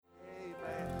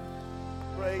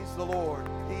Praise the Lord.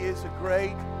 He is a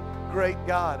great, great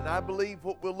God. And I believe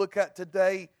what we'll look at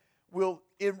today will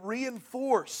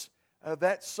reinforce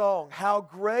that song, How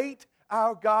Great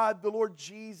Our God, the Lord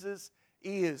Jesus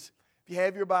is. If you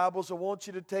have your Bibles, I want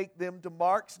you to take them to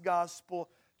Mark's Gospel,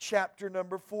 chapter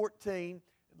number 14,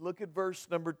 and look at verse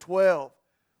number 12.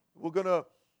 We're going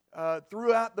to,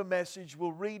 throughout the message,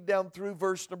 we'll read down through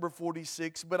verse number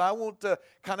 46, but I want to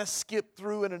kind of skip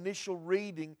through an initial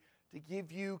reading to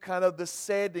give you kind of the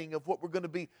setting of what we're going to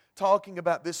be talking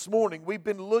about this morning. We've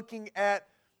been looking at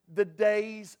the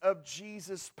days of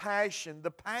Jesus' Passion,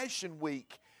 the Passion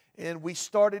Week, and we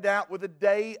started out with a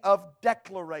day of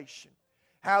declaration.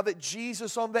 How that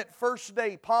Jesus on that first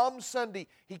day, Palm Sunday,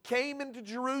 He came into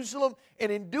Jerusalem,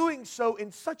 and in doing so, in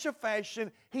such a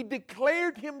fashion, He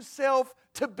declared Himself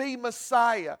to be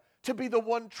Messiah, to be the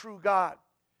one true God.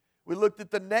 We looked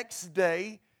at the next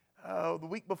day, the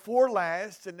week before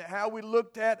last, and how we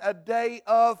looked at a day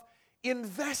of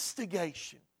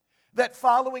investigation. That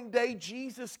following day,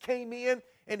 Jesus came in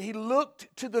and He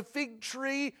looked to the fig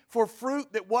tree for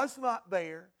fruit that was not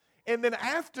there. And then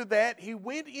after that, He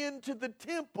went into the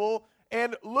temple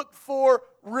and looked for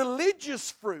religious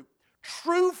fruit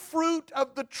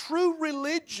of the true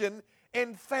religion,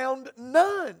 and found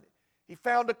none. He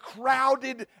found a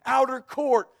crowded outer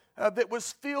court that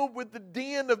was filled with the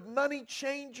din of money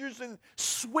changers and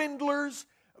swindlers,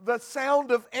 the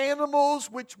sound of animals,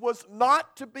 which was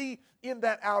not to be in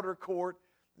that outer court.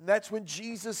 And that's when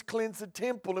Jesus cleansed the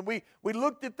temple. And we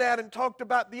looked at that and talked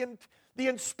about the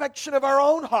inspection of our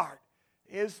own heart.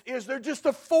 Is there just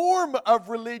a form of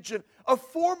religion, a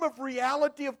form of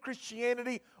reality of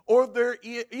Christianity, or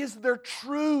is there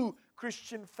true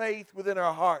Christian faith within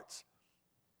our hearts?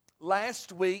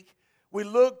 Last week, we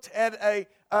looked at a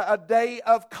day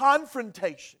of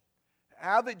confrontation.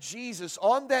 How that Jesus,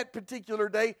 on that particular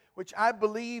day, which I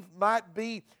believe might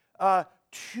be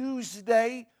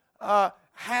Tuesday,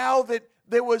 how that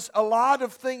there was a lot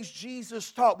of things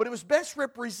Jesus taught, but it was best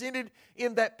represented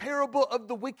in that parable of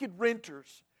the wicked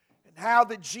renters, and how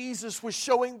that Jesus was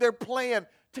showing their plan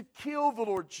to kill the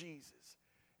Lord Jesus.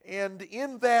 And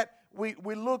in that, we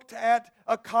looked at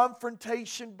a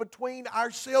confrontation between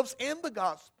ourselves and the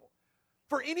gospel.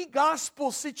 For any gospel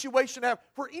situation,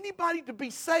 for anybody to be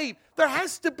saved, there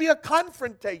has to be a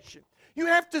confrontation. You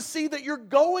have to see that you're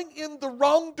going in the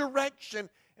wrong direction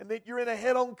and that you're in a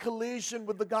head-on collision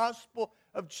with the gospel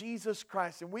of Jesus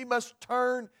Christ. And we must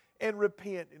turn and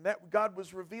repent. And that God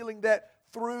was revealing that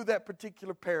through that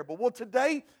particular parable. Well,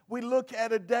 today we look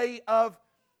at a day of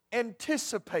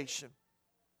anticipation.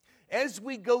 As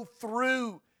we go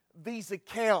through these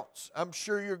accounts, I'm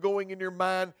sure you're going in your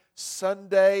mind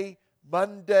Sunday,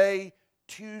 Monday,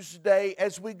 Tuesday.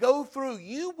 As we go through,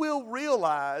 you will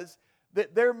realize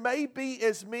that there may be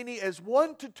as many as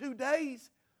 1 to 2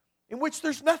 days in which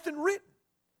there's nothing written.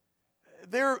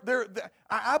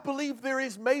 I believe there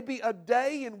is maybe a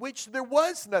day in which there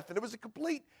was nothing. There was a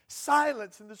complete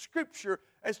silence in the Scripture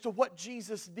as to what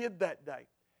Jesus did that day.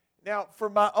 Now, for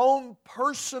my own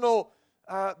personal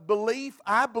belief,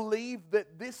 I believe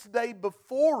that this day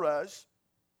before us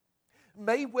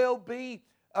may well be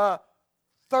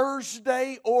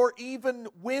Thursday or even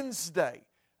Wednesday,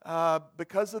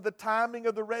 because of the timing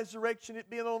of the resurrection, it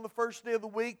being on the first day of the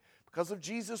week, because of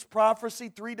Jesus' prophecy,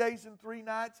 3 days and 3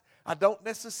 nights. I don't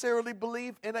necessarily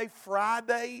believe in a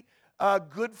Friday,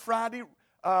 Good Friday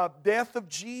death of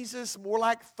Jesus, more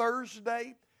like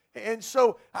Thursday. And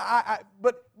so,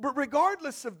 but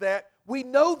regardless of that, we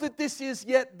know that this is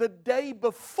yet the day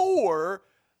before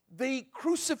the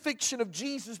crucifixion of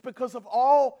Jesus because of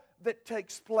all that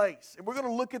takes place. And we're going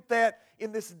to look at that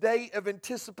in this day of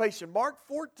anticipation. Mark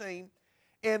 14,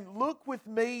 and look with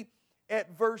me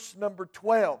at verse number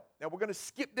 12. Now we're going to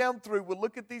skip down through. We'll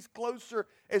look at these closer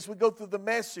as we go through the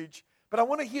message. But I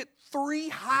want to hit 3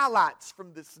 highlights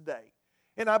from this day.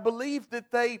 And I believe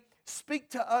that they speak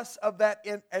to us of that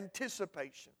in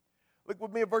anticipation. Look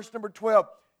with me at verse number 12.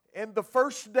 And the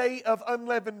first day of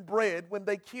unleavened bread, when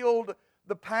they killed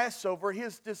the Passover,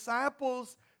 His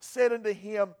disciples said unto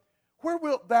Him, Where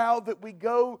wilt thou that we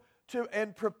go to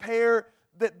and prepare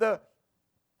that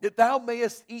thou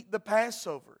mayest eat the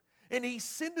Passover? And He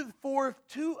sendeth forth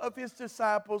 2 of His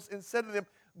disciples and said to them,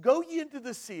 Go ye into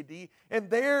the city, and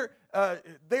there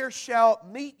shall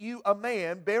meet you a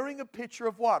man bearing a pitcher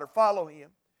of water. Follow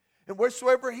him. And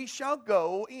wheresoever he shall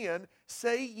go in,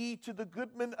 say ye to the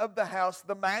goodman of the house,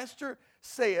 The Master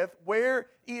saith, Where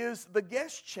is the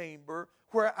guest chamber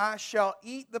where I shall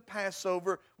eat the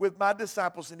Passover with my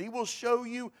disciples? And He will show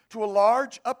you to a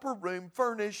large upper room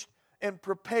furnished and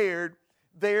prepared.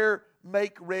 There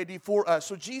make ready for us.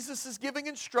 So Jesus is giving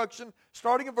instruction,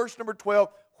 starting in verse number 12,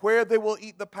 where they will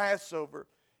eat the Passover.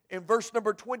 In verse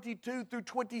number 22 through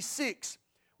 26,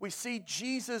 we see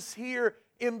Jesus here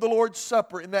in the Lord's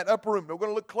Supper, in that upper room. We're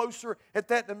going to look closer at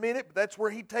that in a minute, but that's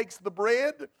where he takes the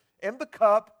bread and the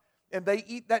cup, and they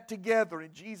eat that together.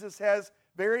 And Jesus has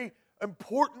very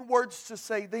important words to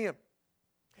say then.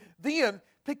 Then,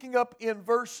 picking up in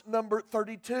verse number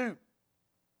 32,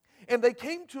 and they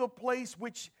came to a place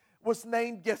which was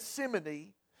named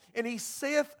Gethsemane, and he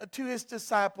saith to his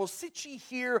disciples, Sit ye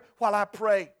here while I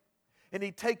pray. And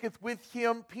he taketh with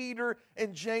him Peter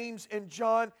and James and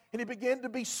John, and he began to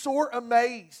be sore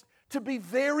amazed, to be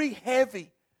very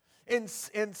heavy, and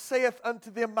saith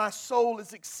unto them, My soul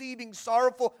is exceeding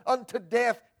sorrowful unto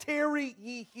death. Tarry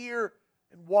ye here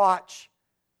and watch.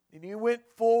 And he went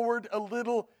forward a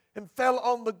little and fell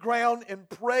on the ground and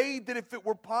prayed that if it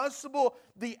were possible,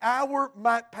 the hour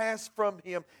might pass from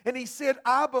him. And he said,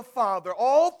 Abba, Father,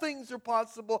 all things are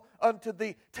possible unto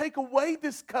thee. Take away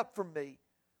this cup from me.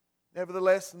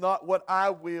 Nevertheless, not what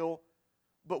I will,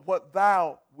 but what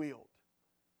thou wilt.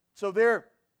 So there,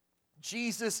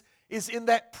 Jesus is in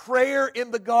that prayer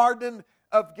in the Garden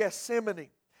of Gethsemane.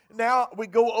 Now we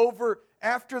go over,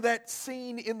 after that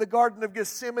scene in the Garden of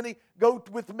Gethsemane, go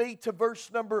with me to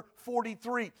verse number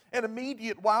 43. And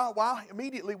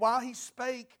immediately while he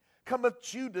spake, cometh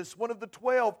Judas, one of the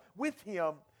 12, with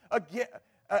him again.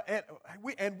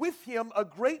 And with him a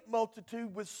great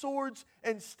multitude with swords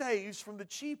and staves from the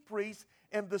chief priests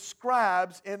and the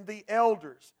scribes and the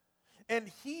elders.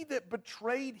 And he that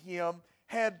betrayed him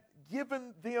had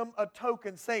given them a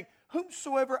token, saying,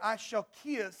 Whomsoever I shall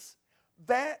kiss,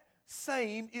 that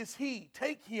same is he.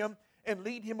 Take him and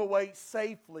lead him away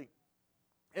safely.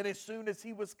 And as soon as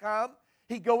he was come,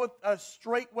 he goeth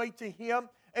straightway to him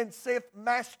and saith,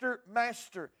 Master,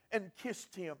 Master, and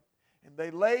kissed him. And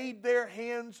they laid their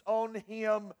hands on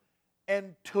him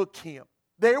and took him.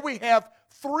 There we have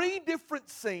three different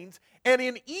scenes, and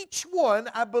in each one,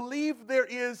 I believe there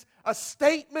is a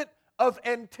statement of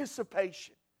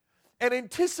anticipation. An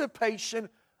anticipation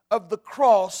of the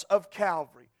cross of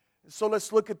Calvary. And so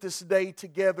let's look at this day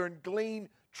together and glean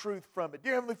truth from it.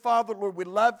 Dear Heavenly Father, Lord, we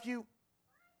love you.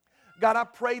 God, I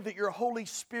pray that your Holy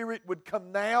Spirit would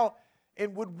come now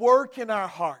and would work in our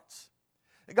hearts.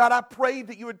 God, I pray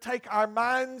that you would take our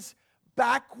minds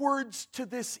backwards to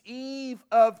this eve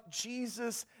of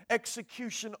Jesus'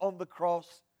 execution on the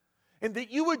cross. And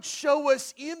that you would show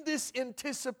us in this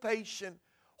anticipation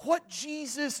what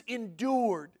Jesus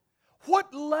endured,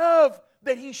 what love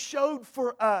that he showed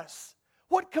for us,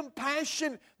 what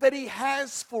compassion that he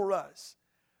has for us.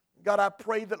 God, I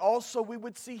pray that also we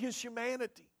would see his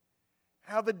humanity,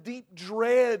 how the deep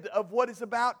dread of what is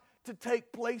about to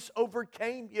take place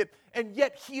overcame it, and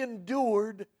yet he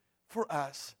endured for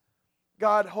us.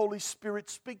 God, Holy Spirit,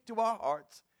 speak to our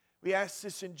hearts. We ask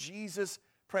this in Jesus'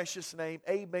 precious name.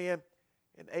 Amen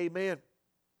and amen.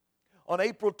 On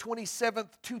April 27th,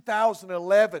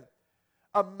 2011,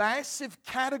 a massive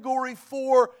Category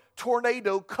 4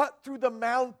 tornado cut through the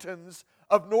mountains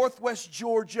of northwest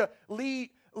Georgia,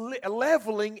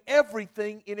 leveling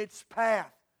everything in its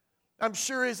path. I'm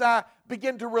sure as I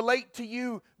begin to relate to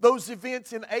you those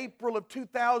events in April of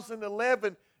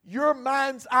 2011, your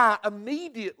mind's eye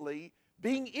immediately,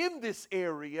 being in this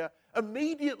area,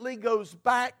 immediately goes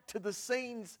back to the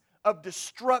scenes of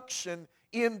destruction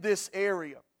in this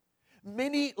area.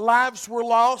 Many lives were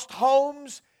lost,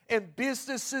 homes and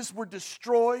businesses were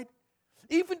destroyed.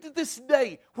 Even to this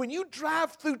day, when you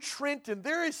drive through Trenton,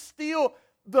 there is still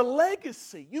the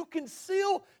legacy. You can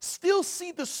still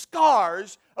see the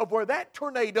scars of where that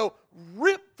tornado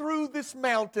ripped through this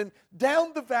mountain,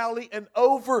 down the valley, and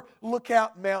over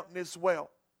Lookout Mountain as well.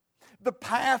 The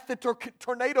path that the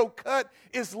tornado cut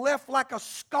is left like a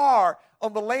scar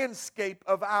on the landscape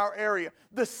of our area.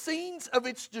 The scenes of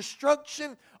its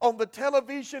destruction on the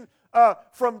television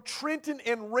from Trenton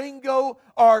and Ringo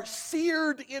are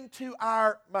seared into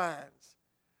our minds.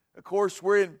 Of course,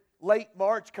 we're in late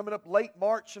March, coming up late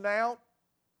March now.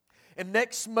 And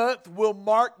next month will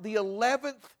mark the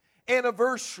 11th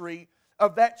anniversary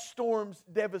of that storm's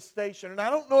devastation. And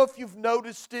I don't know if you've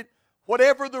noticed it,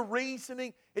 whatever the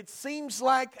reasoning, it seems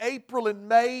like April and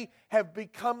May have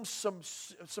become some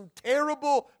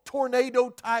terrible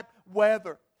tornado-type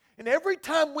weather. And every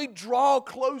time we draw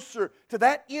closer to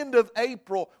that end of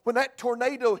April, when that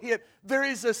tornado hit, there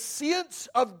is a sense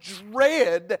of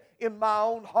dread in my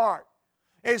own heart.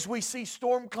 As we see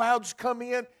storm clouds come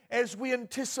in, as we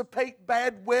anticipate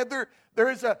bad weather, there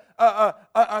is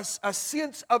a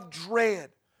sense of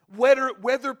dread.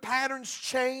 weather patterns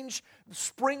change,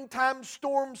 springtime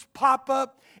storms pop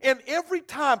up, and every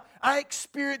time I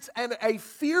experience a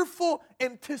fearful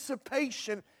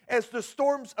anticipation as the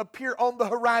storms appear on the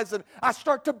horizon, I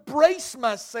start to brace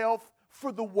myself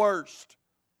for the worst.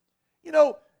 You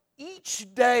know, each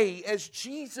day as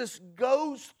Jesus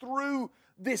goes through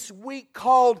this week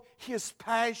called His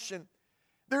Passion,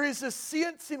 there is a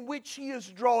sense in which He is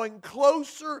drawing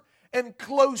closer and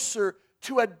closer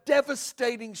to a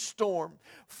devastating storm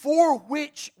for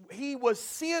which He was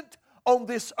sent on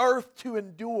this earth to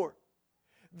endure.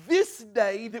 This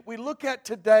day that we look at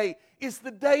today is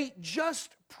the day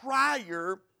just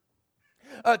prior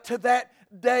to that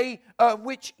day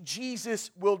which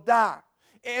Jesus will die.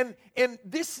 And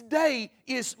this day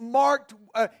is marked,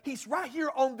 He's right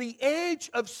here on the edge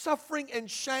of suffering and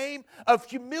shame, of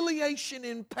humiliation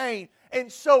and pain.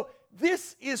 And so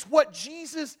this is what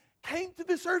Jesus came to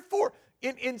this earth for.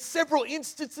 In several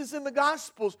instances in the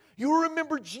Gospels, you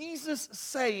remember Jesus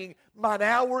saying, "Mine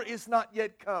hour is not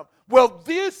yet come." Well,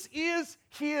 this is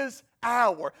His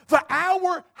hour. The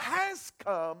hour has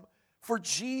come for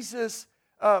Jesus'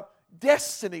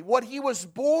 destiny, what He was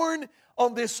born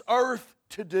on this earth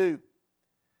to do.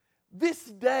 This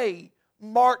day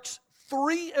marks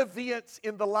 3 events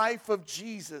in the life of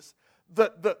Jesus.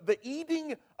 The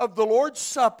eating of the Lord's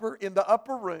Supper in the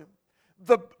upper room,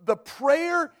 the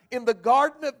prayer in the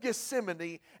Garden of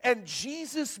Gethsemane, and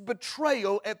Jesus'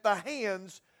 betrayal at the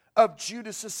hands of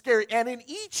Judas Iscariot. And in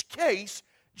each case,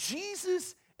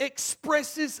 Jesus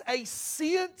expresses a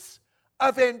sense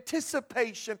of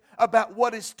anticipation about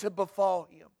what is to befall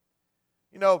Him.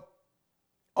 You know,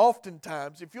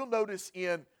 oftentimes, if you'll notice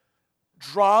in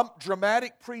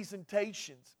dramatic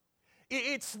presentations,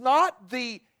 it's not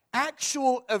the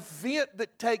actual event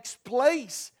that takes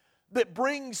place that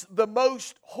brings the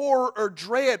most horror or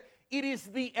dread. It is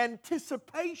the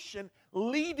anticipation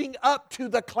leading up to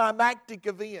the climactic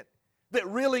event that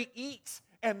really eats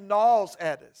and gnaws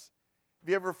at us. Have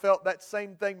you ever felt that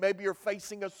same thing? Maybe you're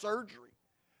facing a surgery.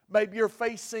 Maybe you're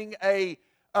facing a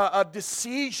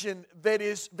decision that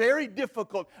is very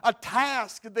difficult, a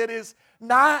task that is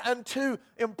nigh unto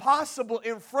impossible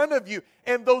in front of you.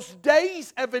 And those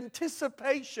days of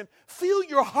anticipation fill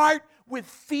your heart with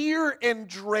fear and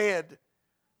dread.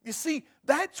 You see,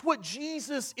 that's what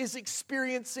Jesus is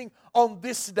experiencing on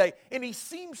this day. And He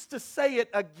seems to say it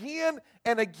again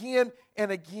and again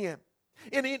and again.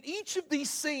 And in each of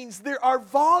these scenes, there are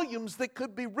volumes that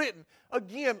could be written.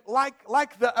 Again,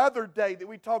 like the other day that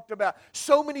we talked about.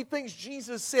 So many things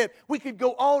Jesus said. We could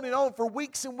go on and on for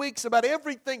weeks and weeks about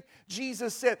everything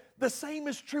Jesus said. The same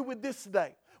is true with this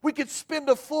day. We could spend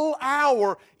a full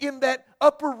hour in that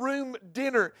upper room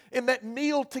dinner, in that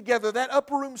meal together, that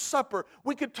upper room supper.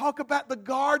 We could talk about the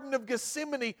Garden of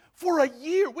Gethsemane for a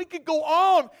year. We could go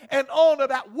on and on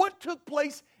about what took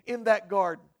place in that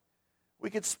garden.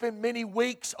 We could spend many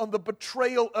weeks on the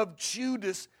betrayal of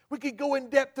Judas. We could go in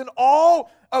depth in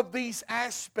all of these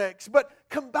aspects. But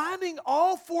combining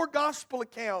all 4 gospel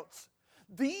accounts,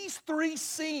 these 3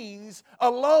 scenes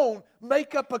alone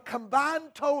make up a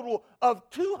combined total of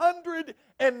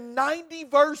 290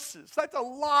 verses. That's a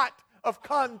lot of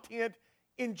content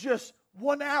in just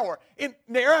 1 hour. And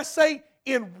dare I say,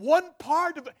 in one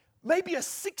part of it, maybe a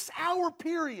 6-hour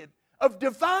period of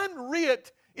divine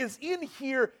writ is in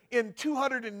here in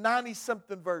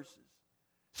 290-something verses.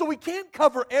 So we can't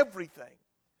cover everything.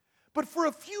 But for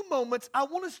a few moments, I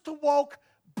want us to walk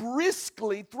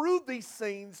briskly through these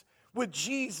scenes with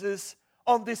Jesus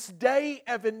on this day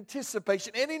of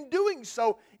anticipation. And in doing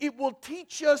so, it will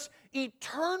teach us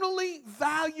eternally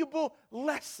valuable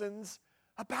lessons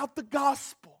about the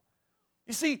gospel.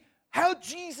 You see, how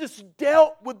Jesus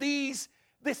dealt with this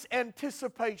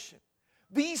anticipation.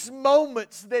 These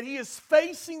moments that He is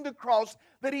facing the cross,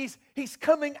 that He's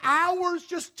coming hours,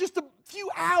 just a few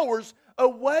hours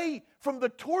away from the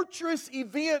torturous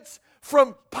events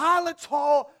from Pilate's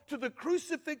Hall to the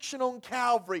crucifixion on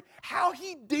Calvary. How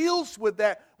He deals with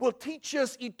that will teach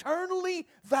us eternally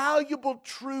valuable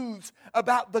truths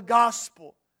about the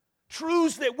gospel.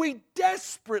 Truths that we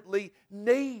desperately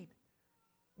need.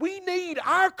 We need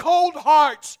our cold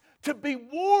hearts to be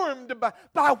warmed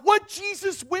by what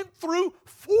Jesus went through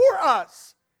for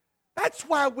us. That's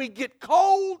why we get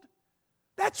cold.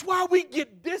 That's why we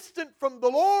get distant from the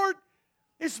Lord.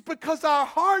 It's because our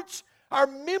hearts, our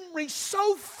memory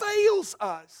so fails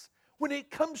us when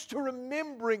it comes to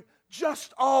remembering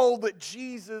just all that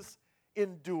Jesus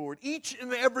endured. Each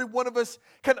and every one of us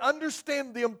can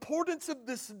understand the importance of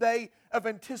this day of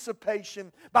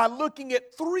anticipation by looking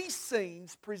at 3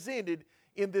 scenes presented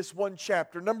in this one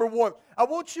chapter. Number 1, I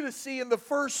want you to see in the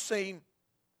first scene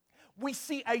we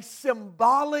see a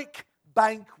symbolic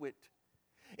banquet.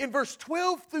 In verse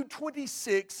 12 through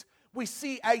 26, we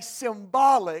see a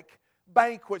symbolic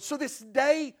banquet. So this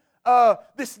day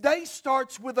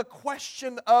starts with a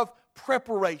question of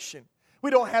preparation.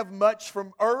 We don't have much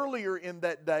from earlier in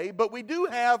that day, but we do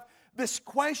have this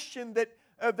question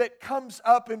that comes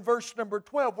up in verse number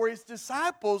 12, where his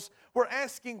disciples were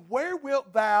asking, "Where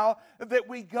wilt thou that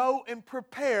we go and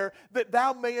prepare that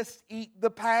thou mayest eat the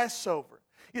Passover?"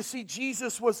 You see,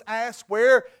 Jesus was asked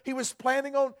where he was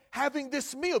planning on having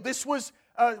this meal. This was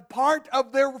part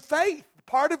of their faith,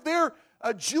 part of their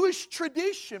Jewish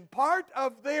tradition, part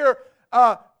of their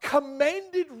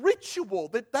commanded ritual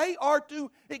that they are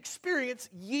to experience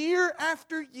year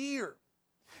after year.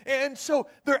 And so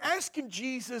they're asking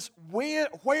Jesus,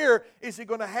 where is he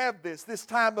going to have this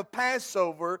time of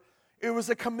Passover? It was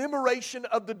a commemoration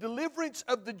of the deliverance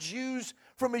of the Jews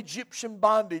from Egyptian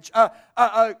bondage.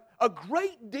 A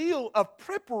great deal of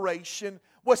preparation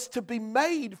was to be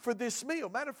made for this meal.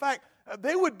 Matter of fact,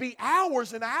 there would be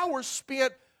hours and hours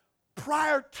spent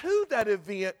prior to that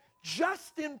event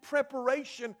just in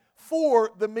preparation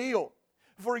for the meal.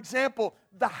 For example,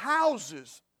 the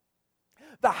houses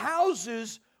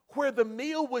where the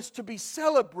meal was to be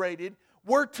celebrated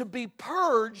were to be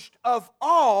purged of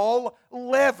all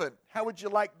leaven. How would you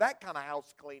like that kind of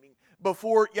house cleaning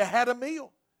before you had a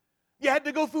meal? You had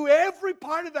to go through every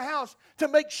part of the house to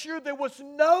make sure there was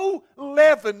no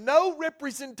leaven, no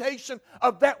representation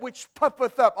of that which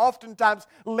puffeth up. Oftentimes,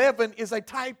 leaven is a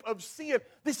type of sin.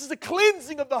 This is a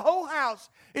cleansing of the whole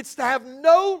house. It's to have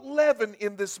no leaven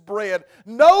in this bread.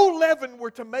 No leaven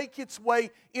were to make its way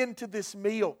into this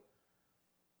meal.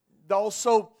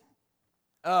 Also,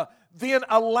 then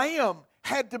a lamb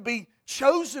had to be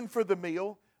chosen for the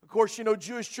meal. Of course, you know,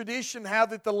 Jewish tradition, how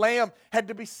that the lamb had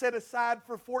to be set aside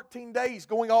for 14 days,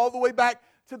 going all the way back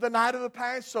to the night of the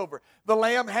Passover. The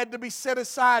lamb had to be set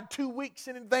aside 2 weeks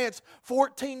in advance,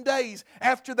 14 days.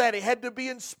 After that, it had to be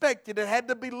inspected. It had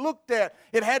to be looked at.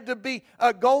 It had to be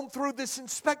gone through this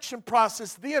inspection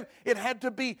process. Then it had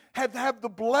to have the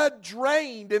blood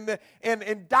drained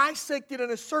and dissected in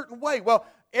a certain way. Well,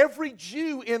 every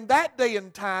Jew in that day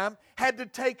and time had to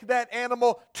take that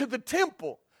animal to the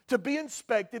temple to be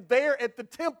inspected. There at the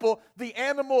temple, the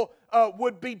animal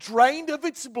would be drained of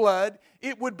its blood.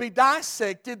 It would be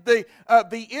dissected.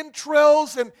 The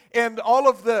entrails and all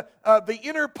of the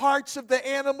inner parts of the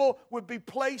animal would be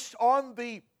placed on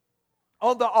the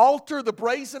altar, the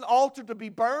brazen altar, to be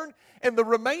burned, and the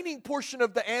remaining portion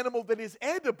of the animal that is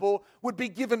edible would be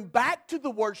given back to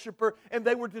the worshiper, and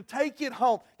they were to take it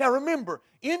home. Now remember,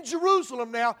 in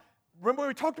Jerusalem now, remember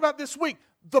we talked about this week,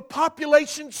 the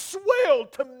population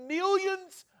swelled to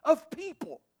millions of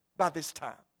people by this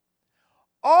time.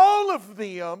 All of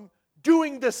them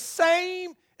doing the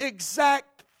same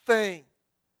exact thing.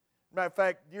 Matter of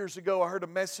fact, years ago I heard a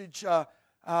message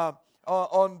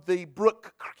on the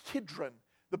brook Kidron.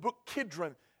 The brook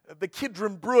Kidron. The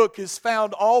Kidron Brook is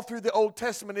found all through the Old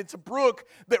Testament. It's a brook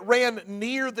that ran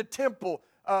near the temple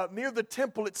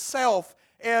itself.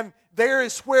 And there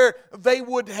is where they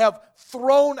would have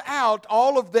thrown out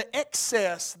all of the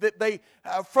excess that they,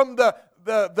 from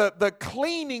the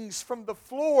cleanings from the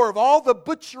floor of all the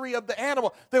butchery of the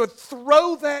animal, they would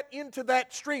throw that into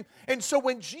that stream. And so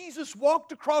when Jesus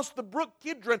walked across the brook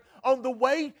Kidron on the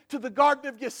way to the Garden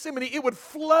of Gethsemane, it would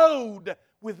flowed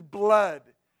with blood.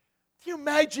 Can you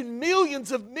imagine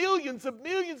millions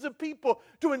of people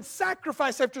doing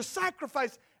sacrifice after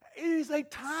sacrifice? It is a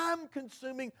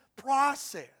time-consuming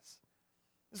process.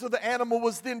 So the animal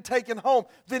was then taken home.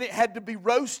 Then it had to be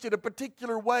roasted a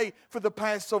particular way for the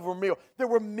Passover meal. There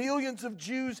were millions of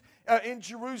Jews in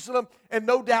Jerusalem, and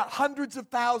no doubt hundreds of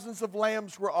thousands of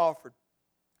lambs were offered.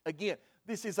 Again,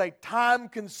 this is a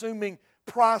time-consuming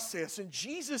process. And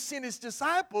Jesus sent his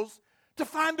disciples to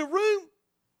find a room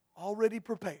already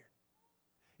prepared.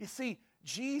 You see,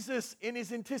 Jesus, in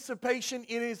his anticipation,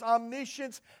 in his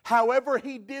omniscience, however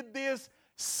he did this,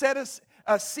 sent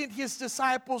his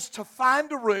disciples to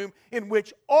find a room in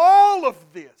which all of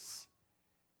this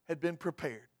had been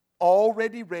prepared,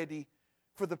 already ready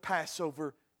for the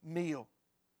Passover meal.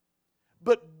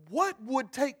 But what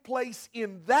would take place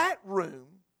in that room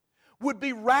would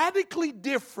be radically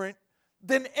different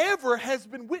than ever has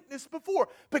been witnessed before.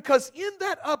 Because in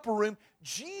that upper room,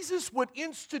 Jesus would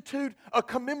institute a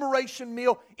commemoration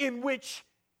meal in which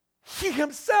he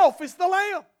himself is the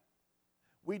lamb.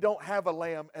 We don't have a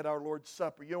lamb at our Lord's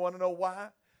Supper. You want to know why?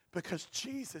 Because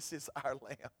Jesus is our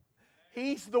lamb.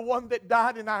 He's the one that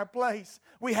died in our place.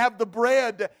 We have the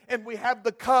bread and we have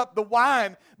the cup, the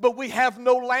wine, but we have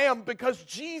no lamb because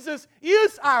Jesus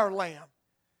is our lamb.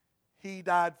 He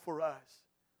died for us.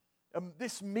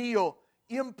 This meal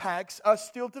impacts us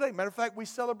still today. Matter of fact, we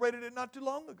celebrated it not too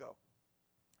long ago.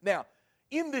 Now,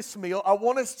 in this meal, I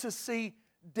want us to see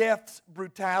death's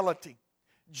brutality.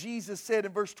 Jesus said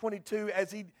in verse 22,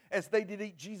 as they did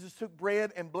eat, Jesus took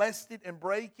bread and blessed it and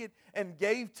brake it and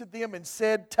gave to them and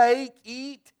said, "Take,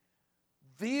 eat,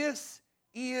 this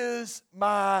is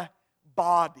my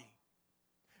body."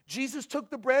 Jesus took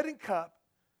the bread and cup,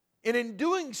 and in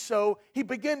doing so, He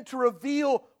began to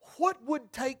reveal what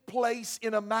would take place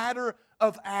in a matter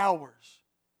of hours.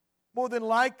 More than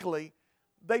likely,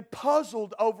 they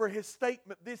puzzled over His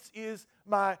statement, "This is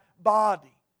my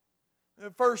body."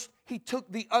 First, He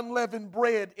took the unleavened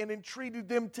bread and entreated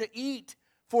them to eat,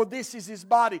 for this is His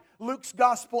body. Luke's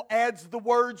gospel adds the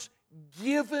words,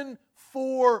 "given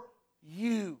for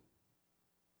you."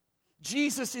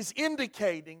 Jesus is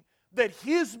indicating that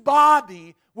His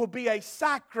body will be a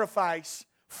sacrifice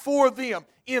for them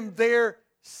in their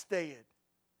stead.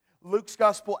 Luke's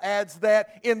gospel adds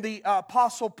that in the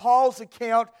Apostle Paul's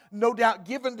account, no doubt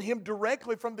given to him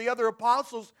directly from the other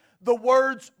apostles, the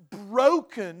words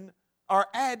 "broken" are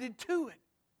added to it.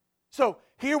 So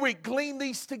here we glean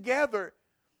these together.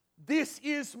 This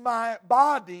is my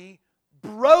body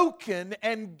broken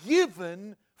and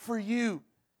given for you.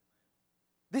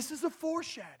 This is a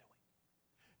foreshadowing.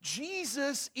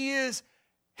 Jesus is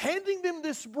handing them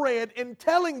this bread and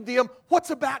telling them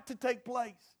what's about to take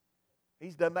place.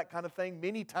 He's done that kind of thing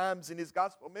many times in His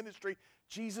gospel ministry.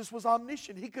 Jesus was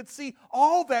omniscient. He could see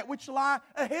all that which lie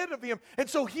ahead of Him. And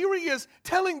so here He is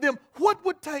telling them what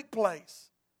would take place.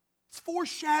 It's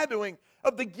foreshadowing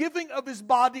of the giving of His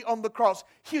body on the cross.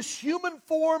 His human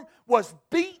form was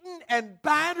beaten and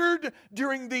battered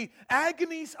during the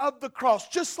agonies of the cross.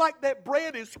 Just like that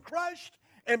bread is crushed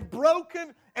and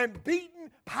broken and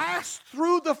beaten, passed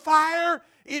through the fire,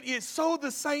 it is so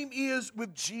the same is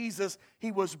with Jesus.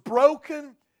 He was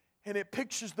broken, and it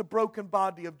pictures the broken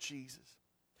body of Jesus.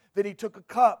 Then He took a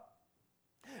cup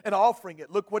and offering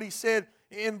it. Look what He said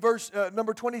in verse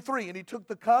number 23. And He took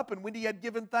the cup, and when He had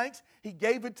given thanks, He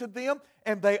gave it to them,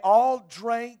 and they all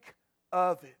drank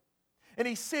of it. And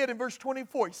He said in verse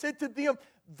 24, He said to them,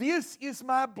 "This is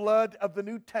my blood of the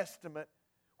New Testament,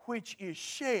 which is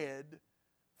shed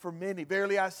for many.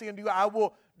 Verily I say unto you, I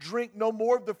will drink no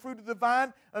more of the fruit of the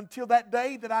vine until that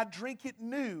day that I drink it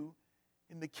new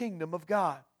in the kingdom of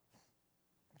God."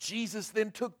 Jesus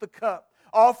then took the cup,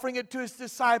 offering it to His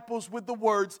disciples with the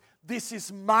words, "This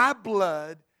is my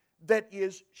blood that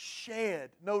is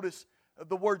shed." Notice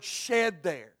the word "shed"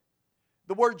 there.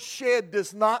 The word "shed"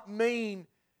 does not mean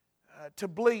to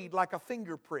bleed like a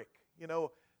finger prick. You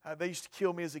know, they used to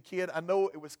kill me as a kid. I know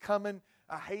it was coming.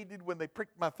 I hated when they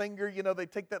pricked my finger. You know, they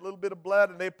take that little bit of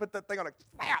blood and they put that thing on a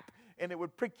snap, and it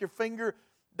would prick your finger.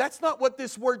 That's not what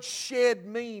this word "shed"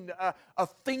 mean, a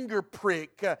finger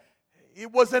prick. It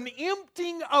was an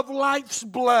emptying of life's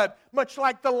blood, much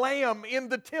like the lamb in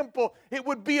the temple. It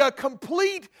would be a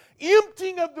complete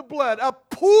emptying of the blood. A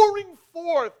pouring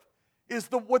forth is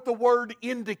what the word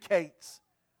indicates.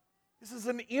 This is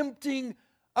an emptying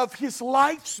of His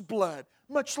life's blood,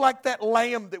 much like that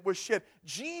lamb that was shed.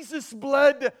 Jesus'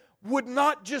 blood would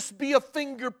not just be a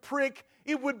finger prick,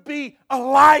 it would be a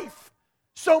life.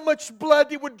 So much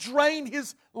blood, it would drain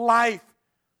His life.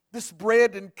 This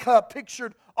bread and cup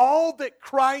pictured all that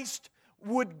Christ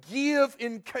would give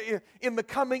in the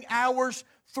coming hours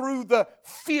through the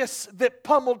fists that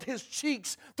pummeled His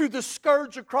cheeks, through the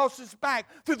scourge across His back,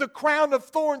 through the crown of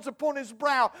thorns upon His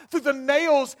brow, through the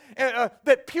nails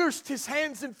that pierced His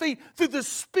hands and feet, through the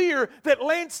spear that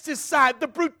lanced His side, the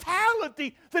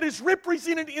brutality that is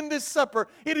represented in this supper.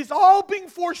 It is all being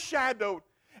foreshadowed.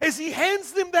 As He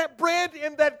hands them that bread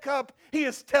and that cup, He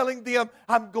is telling them,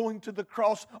 "I'm going to the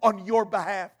cross on your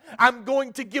behalf. I'm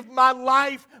going to give my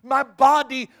life, my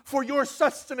body for your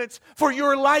sustenance, for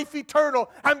your life eternal.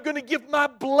 I'm going to give my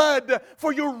blood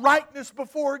for your rightness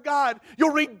before God,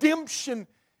 your redemption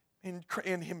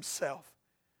in Himself."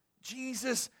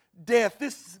 Jesus' death,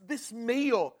 this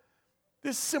meal,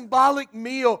 this symbolic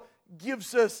meal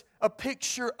gives us a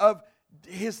picture of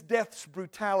His death's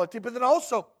brutality. But then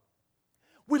also,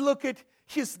 we look at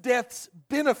His death's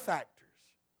benefactors.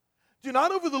 Do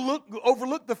not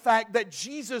overlook the fact that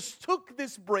Jesus took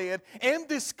this bread and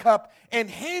this cup and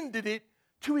handed it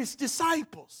to His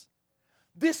disciples.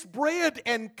 This bread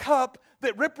and cup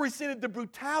that represented the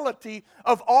brutality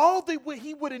of all that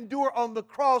He would endure on the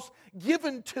cross,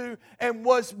 given to and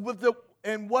was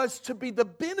to be the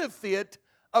benefit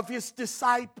of His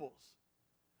disciples.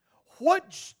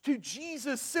 What to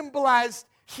Jesus symbolized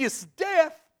His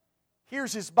death.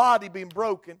 Here's His body being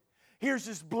broken. Here's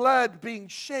His blood being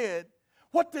shed.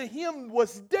 What to Him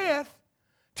was death,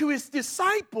 to His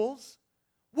disciples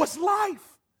was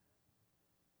life.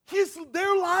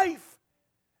 Their life,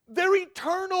 their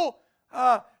eternal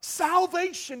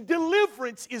salvation,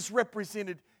 deliverance is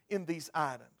represented in these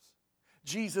items.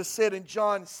 Jesus said in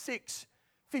John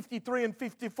 6:53 and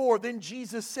 54, then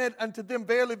Jesus said unto them,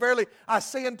 verily, verily, I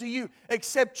say unto you,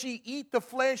 except ye eat the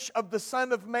flesh of the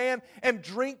Son of Man and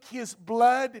drink His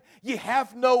blood, ye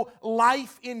have no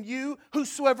life in you.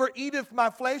 Whosoever eateth my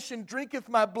flesh and drinketh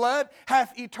my blood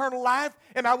hath eternal life,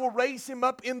 and I will raise him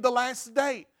up in the last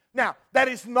day. Now, that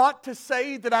is not to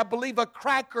say that I believe a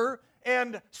cracker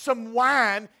and some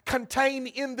wine contain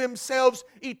in themselves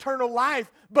eternal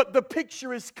life, but the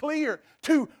picture is clear.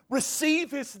 To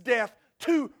receive His death,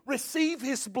 to receive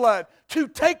His blood, to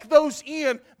take those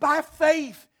in by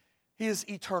faith, His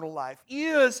eternal life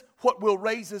is what will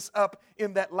raise us up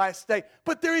in that last day.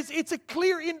 But it's a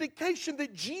clear indication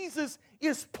that Jesus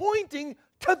is pointing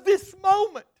to this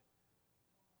moment.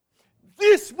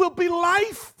 This will be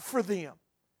life for them.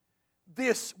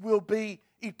 This will be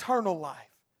eternal life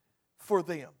for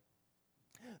them.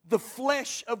 The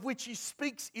flesh of which He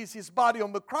speaks is His body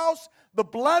on the cross. The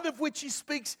blood of which He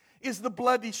speaks is the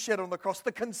blood He shed on the cross.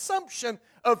 The consumption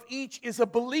of each is a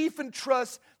belief and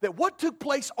trust that what took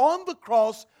place on the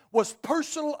cross was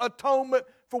personal atonement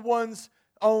for one's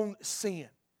own sin.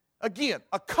 Again,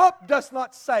 a cup does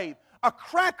not save. A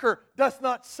cracker does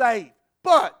not save.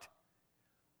 But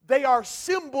they are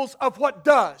symbols of what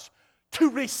does. To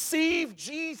receive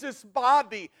Jesus'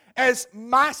 body as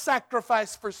my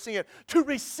sacrifice for sin. To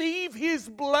receive His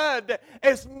blood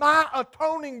as my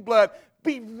atoning blood.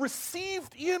 Be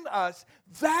received in us.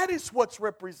 That is what's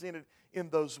represented in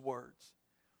those words.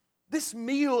 This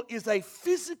meal is a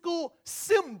physical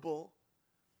symbol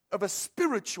of a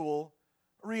spiritual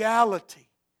reality.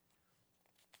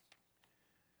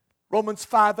 Romans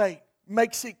 5:8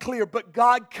 makes it clear, but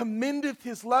God commendeth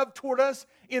His love toward us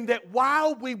in that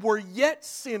while we were yet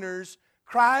sinners,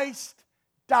 Christ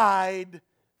died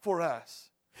for us.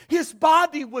 His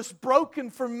body was broken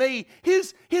for me.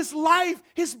 His life,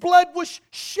 His blood was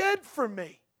shed for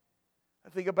me. I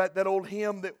think about that old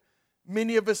hymn that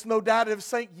many of us no doubt have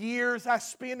sung, years I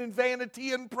spent in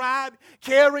vanity and pride,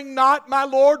 caring not my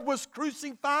Lord was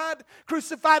crucified,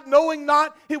 knowing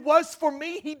not it was for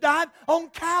me He died on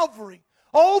Calvary.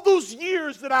 All those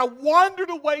years that I wandered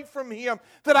away from Him,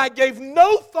 that I gave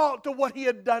no thought to what He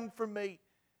had done for me,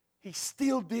 He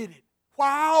still did it.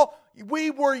 While we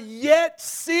were yet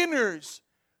sinners,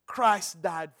 Christ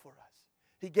died for us.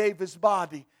 He gave His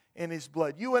body and His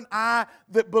blood. You and I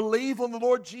that believe on the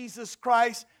Lord Jesus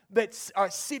Christ, that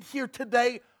sit here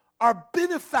today, are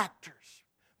benefactors,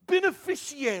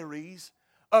 beneficiaries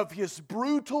of His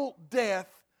brutal death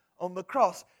on the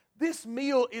cross. This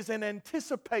meal is an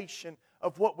anticipation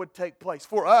of what would take place.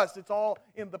 For us, it's all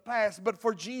in the past, but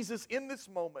for Jesus in this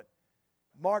moment,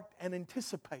 marked an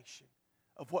anticipation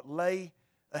of what lay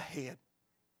ahead.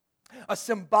 A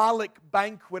symbolic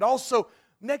banquet. Also,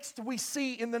 next we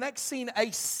see in the next scene a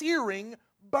searing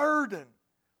burden.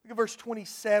 Look at verse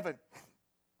 27.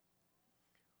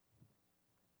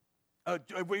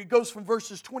 It goes from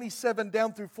verses 27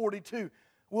 down through 42.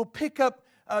 We'll pick up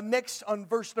next on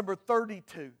verse number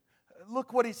 32.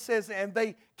 Look what He says, and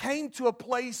they came to a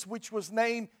place which was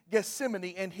named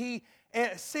Gethsemane, and He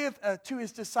saith to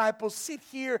His disciples, sit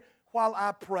here while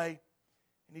I pray.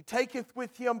 And He taketh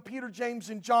with Him Peter, James,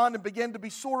 and John, and began to be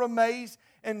sore amazed,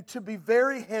 and to be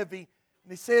very heavy.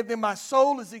 And He said, then my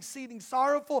soul is exceeding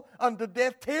sorrowful unto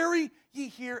death. Tarry ye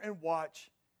here and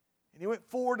watch. And He went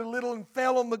forward a little and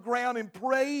fell on the ground and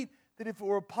prayed that if it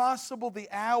were possible, the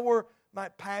hour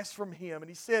might pass from Him. And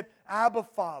He said, Abba,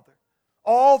 Father,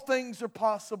 all things are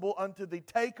possible unto Thee.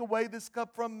 Take away this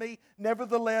cup from me.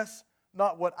 Nevertheless,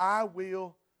 not what I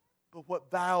will, but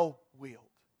what Thou wilt.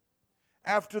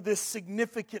 After this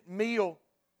significant meal,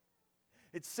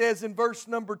 it says in verse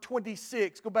number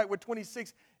 26, go back with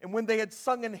 26, and when they had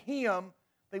sung an hymn,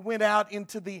 they went out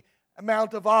into the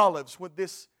Mount of Olives with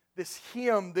this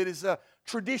hymn that is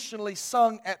traditionally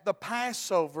sung at the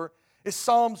Passover.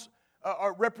 Psalms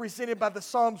are represented by the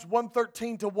Psalms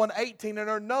 113 to 118 and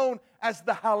are known as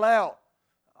the Hallel.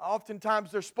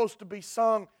 Oftentimes they're supposed to be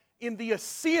sung in the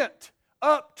ascent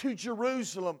up to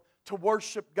Jerusalem to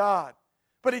worship God.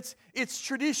 But it's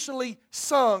traditionally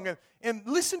sung. And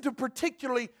listen to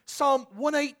particularly Psalm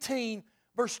 118,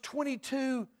 verse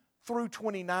 22 through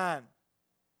 29.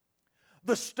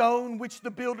 The stone which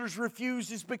the builders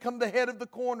refused has become the head of the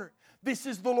corner. This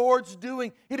is the Lord's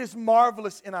doing. It is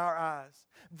marvelous in our eyes.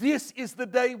 This is the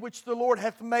day which the Lord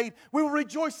hath made. We will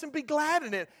rejoice and be glad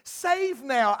in it. Save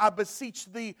now, I beseech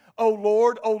thee, O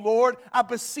Lord, I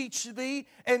beseech thee,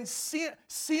 and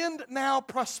send now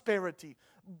prosperity.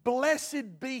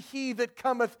 Blessed be he that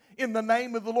cometh in the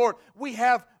name of the Lord. We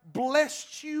have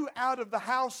blessed you out of the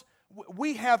house.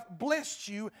 We have blessed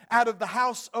you out of the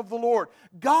house of the Lord.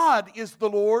 God is the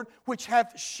Lord, which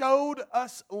hath showed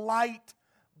us light.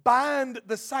 Bind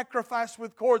the sacrifice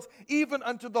with cords, even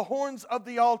unto the horns of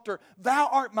the altar. Thou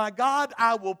art my God,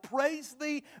 I will praise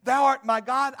thee. Thou art my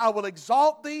God, I will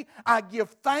exalt thee. I give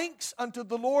thanks unto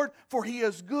the Lord, for he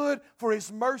is good, for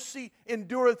his mercy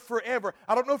endureth forever.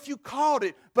 I don't know if you caught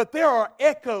it, but there are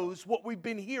echoes, what we've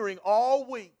been hearing all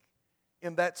week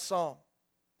in that psalm.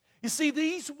 You see,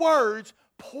 these words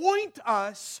point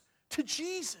us to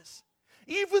Jesus.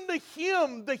 Even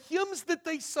the hymns that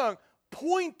they sung,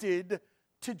 pointed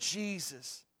to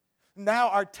Jesus. Now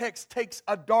our text takes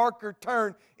a darker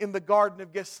turn in the Garden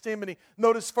of Gethsemane.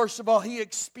 Notice, first of all, he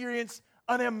experienced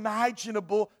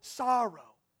unimaginable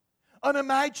sorrow.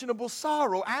 Unimaginable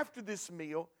sorrow. After this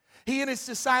meal, he and his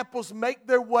disciples make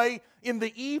their way in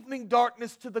the evening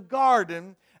darkness to the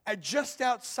garden just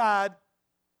outside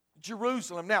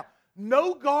Jerusalem. Now,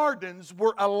 no gardens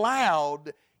were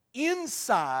allowed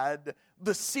inside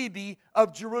the city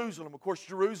of Jerusalem. Of course,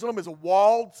 Jerusalem is a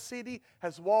walled city,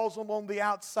 has walls along the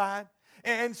outside.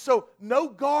 And so no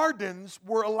gardens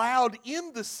were allowed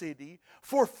in the city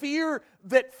for fear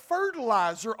that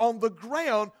fertilizer on the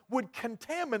ground would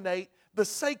contaminate the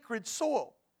sacred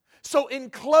soil. So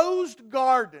enclosed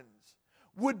gardens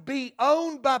would be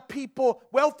owned by people,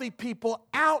 wealthy people,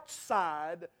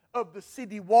 outside of the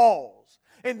city walls.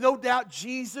 And no doubt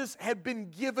Jesus had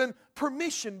been given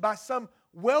permission by some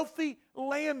wealthy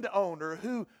landowner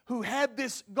who had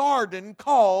this garden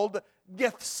called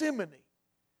Gethsemane.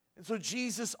 And so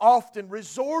Jesus often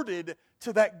resorted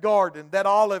to that garden, that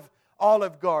olive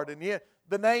garden. Yeah,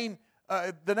 the name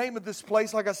of this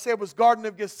place, like I said, was Garden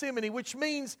of Gethsemane, which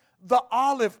means the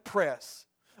olive press,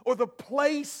 or the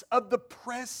place of the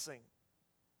pressing.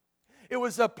 It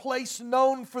was a place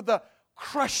known for the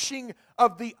crushing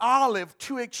of the olive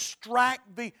to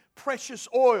extract the precious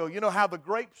oil. You know how the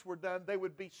grapes were done, they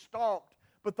would be stomped.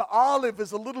 But the olive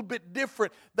is a little bit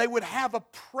different. They would have a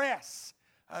press,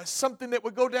 something that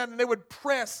would go down, and they would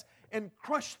press and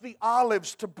crush the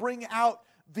olives to bring out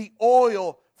the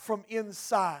oil from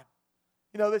inside.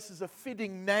 You know, this is a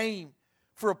fitting name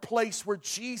for a place where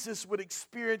Jesus would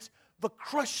experience the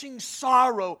crushing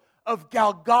sorrow of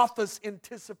Golgotha's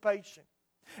anticipation.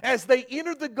 As they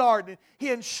entered the garden, he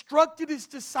instructed his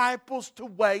disciples to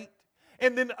wait,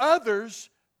 and then others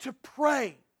to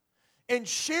pray, and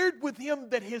shared with him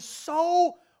that his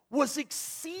soul was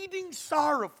exceeding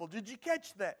sorrowful. Did you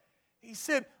catch that? He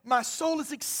said, my soul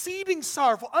is exceeding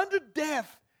sorrowful. Unto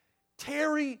death,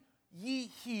 tarry ye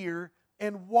here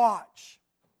and watch.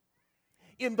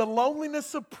 In the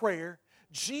loneliness of prayer,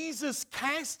 Jesus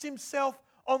cast himself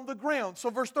on the ground. So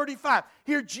verse 35,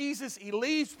 here Jesus, he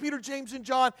leaves Peter, James, and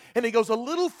John, and he goes a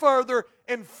little further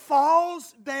and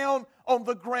falls down on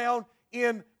the ground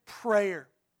in prayer.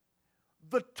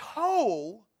 The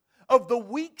toll of the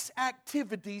week's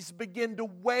activities begin to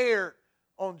wear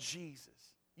on Jesus.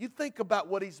 You think about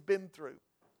what he's been through.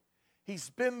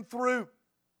 He's been through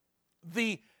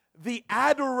the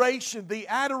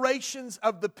adorations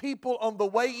of the people on the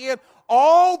way in,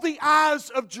 all the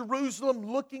eyes of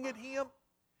Jerusalem looking at him.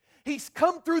 He's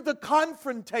come through the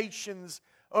confrontations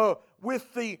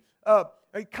with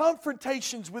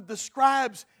the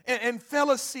scribes and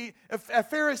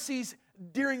Pharisees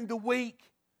during the week.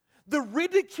 The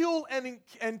ridicule and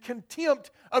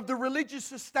contempt of the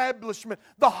religious establishment.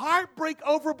 The heartbreak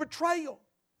over betrayal.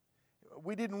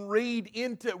 We didn't read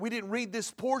this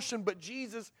portion, but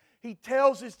Jesus, he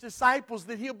tells his disciples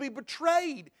that he'll be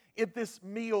betrayed at this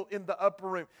meal in the upper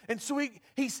room. And so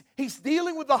he's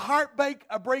dealing with the heartbreak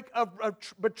of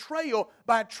betrayal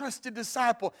by a trusted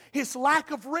disciple. His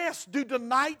lack of rest due to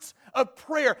nights of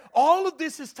prayer. All of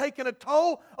this has taken a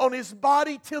toll on his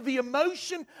body till the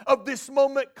emotion of this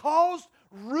moment caused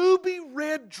ruby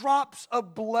red drops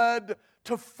of blood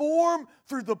to form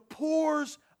through the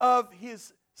pores of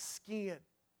his skin.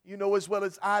 You know as well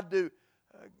as I do,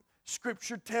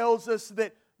 Scripture tells us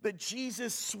that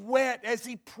Jesus sweat as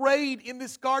he prayed in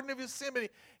this Garden of Gethsemane.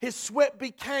 His sweat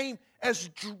became as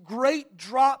great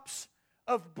drops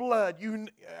of blood.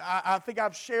 I think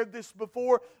I've shared this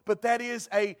before, but that is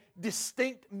a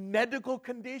distinct medical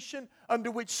condition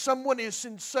under which someone is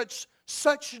in such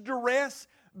duress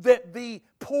that the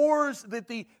pores, that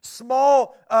the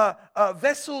small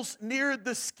vessels near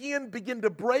the skin begin to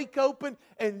break open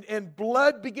and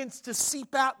blood begins to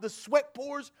seep out the sweat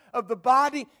pores of the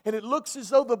body, and it looks as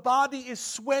though the body is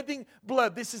sweating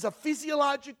blood. This is a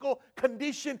physiological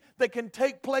condition that can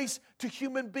take place to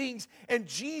human beings. And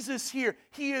Jesus here,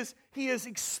 he is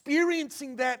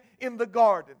experiencing that in the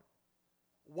garden.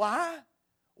 Why?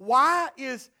 Why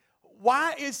is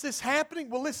this happening?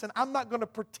 Well, listen, I'm not going to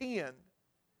pretend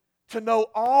to know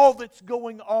all that's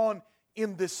going on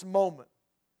in this moment.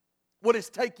 What is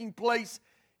taking place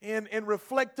and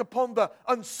reflect upon the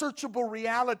unsearchable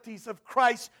realities of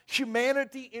Christ's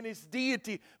humanity and His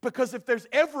deity. Because if there's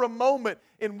ever a moment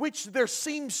in which there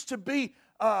seems to be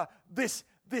this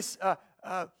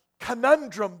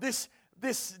conundrum, this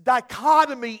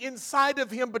dichotomy inside of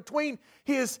Him between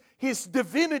His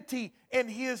divinity and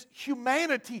His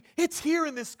humanity, it's here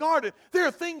in this garden. There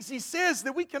are things He says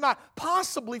that we cannot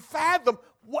possibly fathom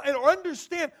or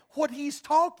understand what He's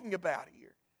talking about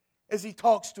here as He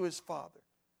talks to His Father.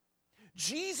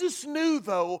 Jesus knew,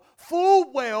 though,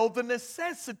 full well the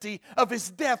necessity of His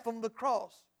death on the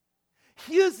cross.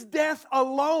 His death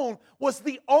alone was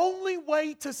the only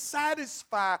way to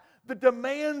satisfy the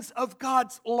demands of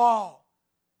God's law.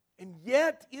 And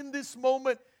yet, in this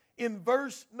moment, in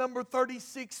verse number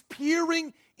 36,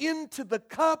 peering into the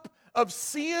cup of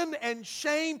sin and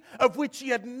shame of which He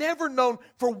had never known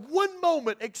for one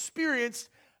moment experienced,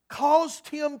 caused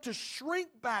Him to shrink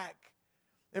back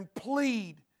and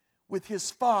plead with His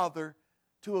Father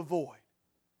to avoid.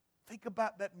 Think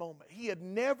about that moment. He had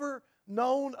never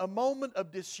known a moment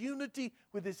of disunity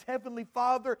with His Heavenly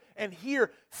Father, and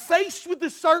here, faced with the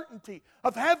certainty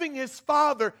of having His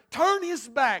Father turn His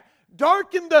back,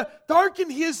 darken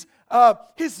His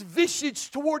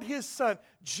visage toward His Son,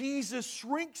 Jesus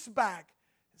shrinks back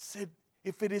and said,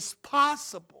 if it is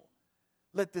possible,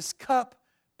 let this cup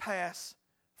pass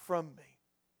from me.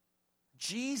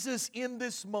 Jesus, in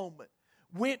this moment,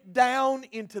 went down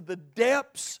into the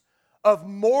depths of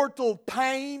mortal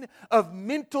pain, of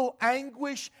mental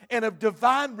anguish, and of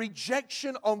divine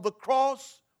rejection on the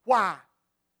cross. Why?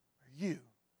 For you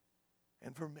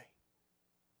and for me.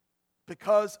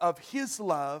 Because of His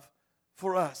love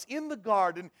for us. In the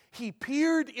garden, He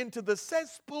peered into the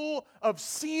cesspool of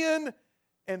sin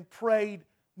and prayed,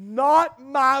 not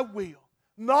my will,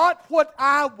 not what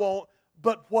I want,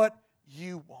 but what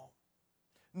you want.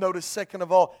 Notice, second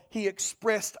of all, He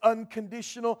expressed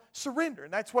unconditional surrender.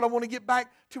 And that's what I want to get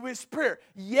back to His prayer.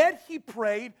 Yet He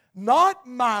prayed, not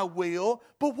my will,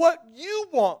 but what you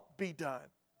want be done.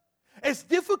 As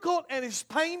difficult and as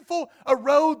painful a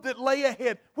road that lay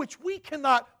ahead, which we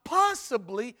cannot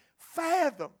possibly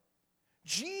fathom,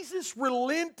 Jesus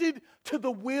relented to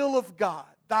the will of God.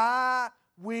 Thy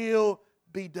will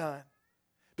be done.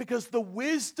 Because the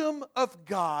wisdom of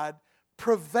God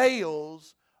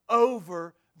prevails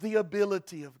over the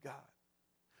ability of God.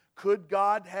 Could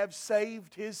God have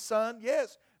saved His Son?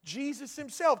 Yes. Jesus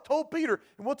Himself told Peter,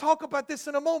 and we'll talk about this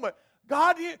in a moment,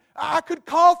 God, I could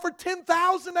call for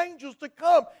 10,000 angels to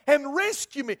come and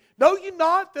rescue me. Know you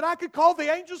not that I could call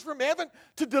the angels from heaven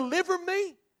to deliver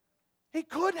me? He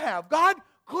could have. God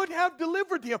could have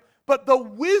delivered him. But the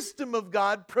wisdom of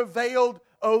God prevailed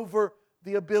over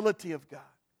the ability of God.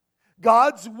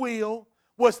 God's will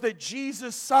was that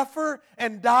Jesus suffer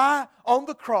and die on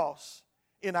the cross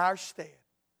in our stead.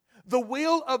 The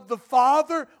will of the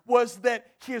Father was that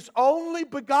His only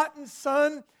begotten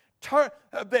Son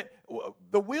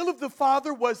the will of the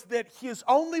Father was that His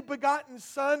only begotten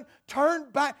Son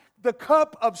turn back the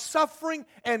cup of suffering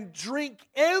and drink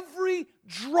every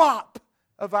drop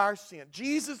of our sin.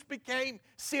 Jesus became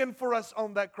sin for us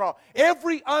on that cross.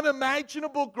 Every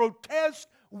unimaginable, grotesque,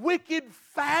 wicked,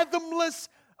 fathomless,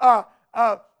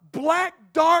 black,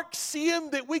 dark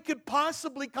sin that we could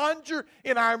possibly conjure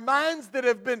in our minds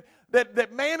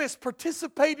that man has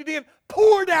participated in,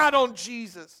 poured out on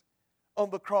Jesus on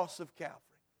the cross of Calvary.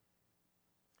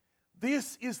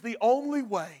 This is the only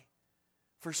way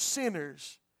for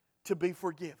sinners to be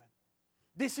forgiven.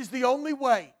 This is the only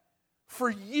way for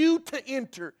you to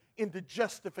enter into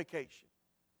justification,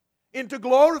 into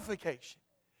glorification,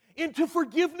 into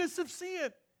forgiveness of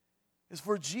sin, is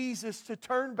for Jesus to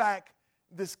turn back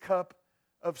this cup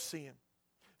of sin.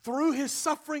 Through His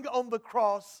suffering on the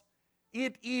cross,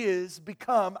 it is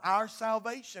become our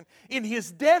salvation. In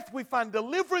His death we find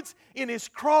deliverance. In His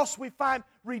cross we find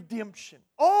redemption.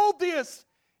 All this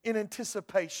in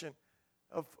anticipation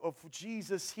of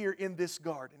Jesus here in this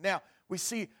garden. Now, we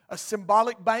see a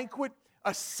symbolic banquet,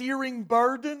 a searing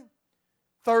burden.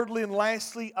 Thirdly and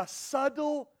lastly, a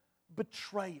subtle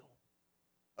betrayal.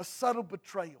 A subtle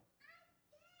betrayal.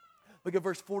 Look at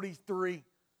verse 43.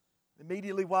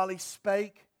 Immediately while he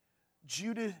spake,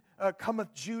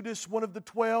 cometh Judas, one of the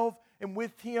 12, and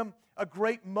with him a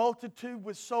great multitude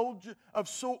with swords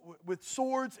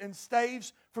and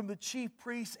staves from the chief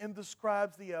priests and the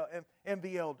scribes and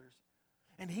the elders.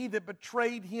 And he that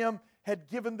betrayed him had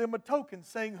given them a token,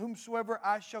 saying, Whomsoever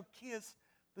I shall kiss,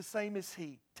 the same is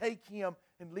he. Take him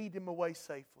and lead him away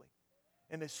safely.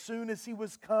 And as soon as he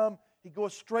was come, he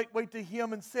goeth straightway to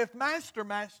him and saith, Master,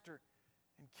 Master,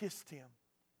 and kissed him.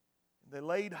 And they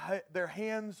laid their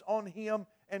hands on him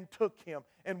and took him.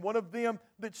 And one of them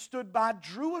that stood by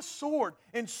drew a sword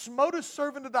and smote a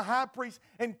servant of the high priest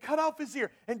and cut off his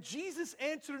ear. And Jesus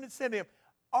answered and said to him,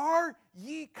 Are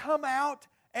ye come out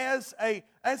as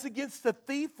against a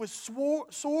thief with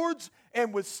swords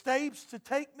and with staves to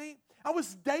take me? I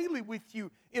was daily with you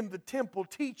in the temple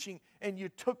teaching, and you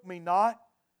took me not.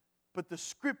 But the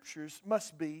Scriptures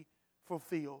must be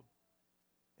fulfilled.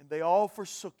 And they all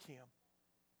forsook him.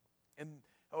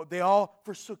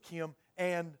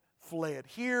 And fled.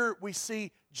 Here we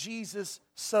see Jesus'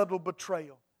 subtle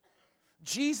betrayal.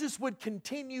 Jesus would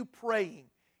continue praying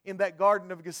in that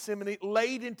Garden of Gethsemane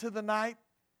late into the night,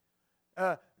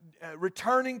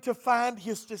 returning to find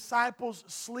his disciples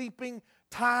sleeping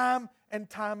time and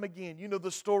time again. You know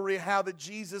the story of how that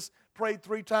Jesus prayed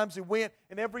 3 times. He went,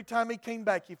 and every time he came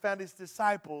back, he found his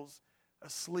disciples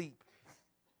asleep.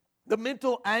 The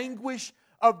mental anguish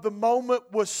of the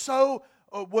moment was so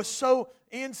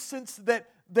incensed that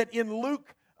in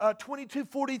Luke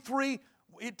 22:43,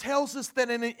 it tells us that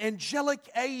an angelic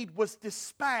aid was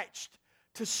dispatched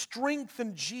to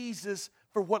strengthen Jesus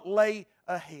for what lay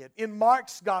ahead. In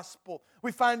Mark's gospel,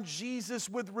 we find Jesus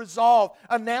with resolve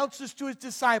announces to his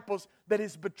disciples that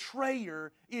his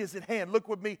betrayer is at hand. Look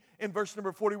with me in verse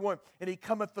number 41. And he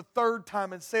cometh the 3rd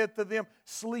time and saith to them,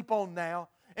 Sleep on now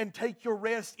and take your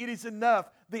rest. It is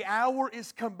enough. The hour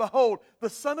is come. Behold, the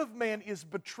Son of Man is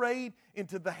betrayed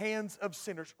into the hands of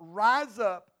sinners. Rise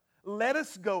up, let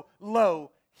us go.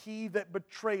 Lo, he that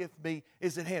betrayeth me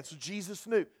is at hand. So Jesus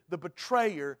knew the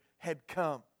betrayer had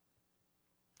come.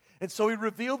 And so he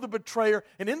revealed the betrayer.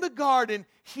 And in the garden,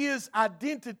 his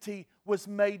identity was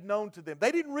made known to them.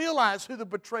 They didn't realize who the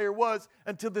betrayer was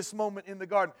until this moment in the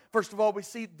garden. First of all, we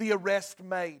see the arrest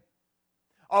made.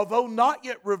 Although not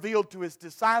yet revealed to his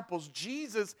disciples,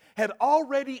 Jesus had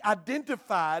already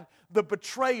identified the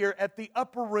betrayer at the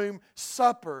upper room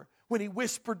supper when he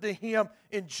whispered to him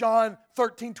in John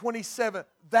 13:27,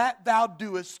 That thou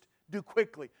doest, do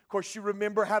quickly. Of course, you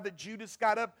remember how that Judas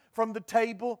got up from the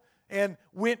table and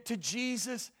went to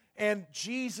Jesus, and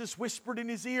Jesus whispered in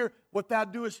his ear, What thou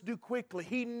doest, do quickly.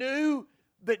 He knew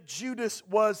that Judas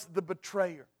was the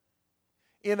betrayer.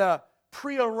 In a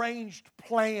prearranged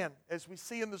plan, as we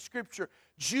see in the Scripture,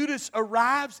 Judas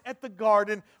arrives at the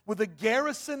garden with a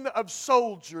garrison of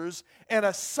soldiers and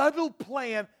a subtle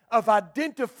plan of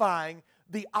identifying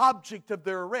the object of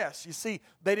their arrest. You see,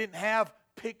 they didn't have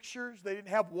pictures, they didn't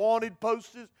have wanted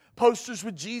posters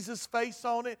with Jesus' face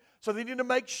on it, so they needed to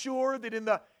make sure that in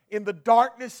the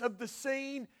darkness of the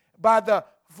scene, by the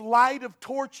light of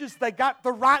torches, they got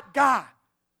the right guy.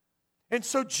 And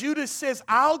so Judas says,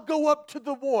 I'll go up to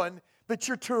the one that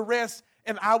you're to arrest,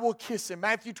 and I will kiss him.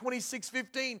 Matthew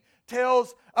 26:15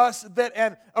 tells us that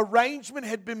an arrangement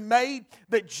had been made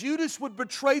that Judas would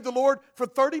betray the Lord for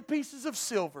 30 pieces of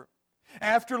silver.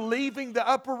 After leaving the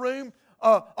upper room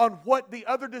on what the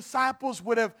other disciples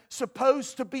would have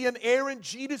supposed to be an errand,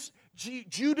 Judas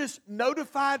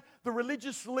notified the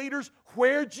religious leaders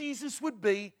where Jesus would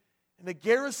be, and a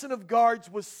garrison of guards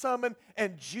was summoned,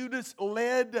 and Judas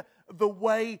led the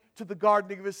way to the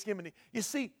Garden of Gethsemane. You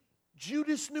see,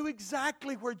 Judas knew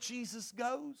exactly where Jesus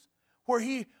goes, where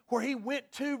he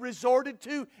resorted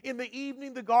to in the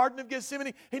evening, the Garden of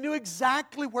Gethsemane. He knew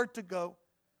exactly where to go.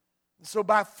 So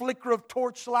by a flicker of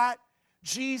torchlight,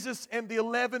 Jesus and the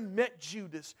 11 met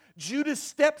Judas. Judas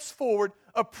steps forward,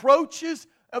 approaches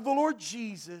of the Lord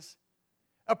Jesus,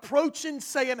 approaching,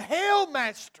 saying, Hail,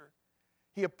 Master!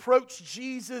 He approached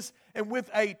Jesus, and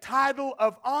with a title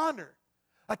of honor,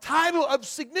 a title of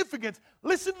significance.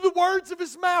 Listen to the words of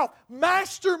his mouth.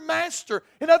 Master, Master.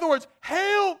 In other words,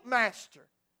 Hail, Master.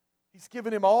 He's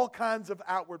given him all kinds of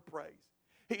outward praise.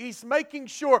 He's making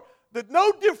sure that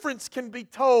no difference can be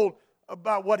told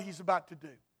about what he's about to do.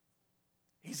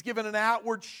 He's given an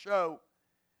outward show.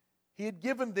 He had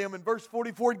given them, in verse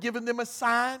 44, had given them a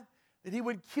sign that he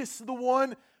would kiss the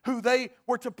one who they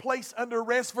were to place under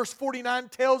arrest. Verse 49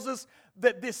 tells us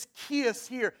that this kiss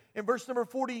here, in verse number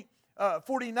 49,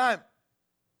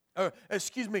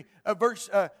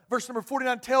 verse number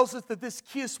 49 tells us that this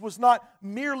kiss was not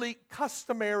merely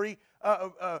customary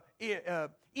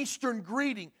Eastern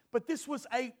greeting, but this was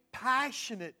a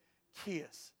passionate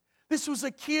kiss. This was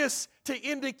a kiss to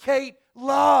indicate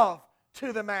love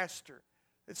to the Master.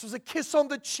 This was a kiss on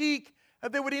the cheek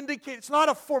that would indicate, it's not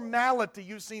a formality.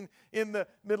 You've seen in the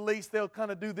Middle East, they'll kind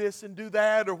of do this and do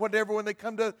that or whatever when they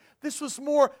come to. This was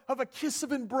more of a kiss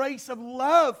of embrace, of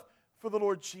love for the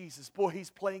Lord Jesus. Boy,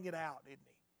 he's playing it out, isn't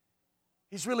he?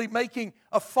 He's really making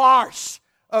a farce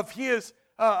of his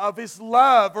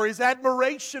love or his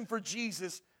admiration for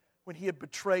Jesus when he had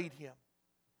betrayed him.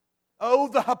 Oh,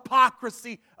 the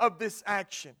hypocrisy of this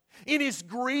action. In his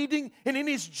greeting and in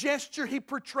his gesture, he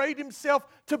portrayed himself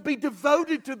to be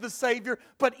devoted to the Savior,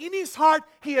 but in his heart,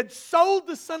 he had sold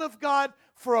the Son of God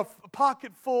for a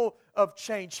pocket full of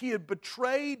change. He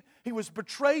was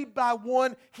betrayed by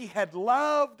one he had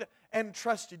loved and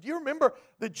trusted. You remember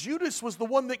that Judas was the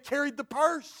one that carried the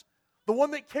purse, the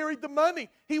one that carried the money.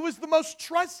 He was the most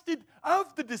trusted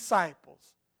of the disciples,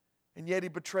 and yet he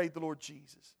betrayed the Lord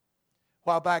Jesus. A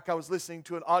while back, I was listening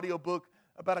to an audiobook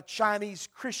about a Chinese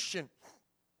Christian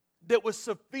that was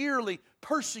severely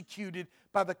persecuted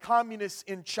by the communists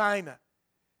in China.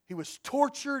 He was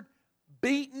tortured,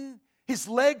 beaten. His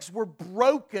legs were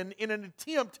broken in an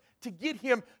attempt to get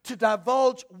him to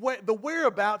divulge the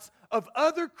whereabouts of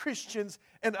other Christians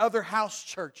and other house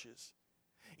churches.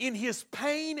 In his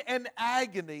pain and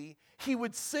agony, he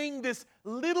would sing this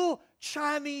little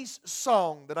Chinese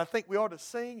song that I think we ought to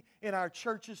sing in our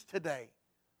churches today.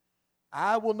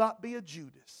 I will not be a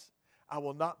Judas. I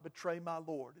will not betray my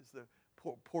Lord, is the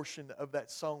portion of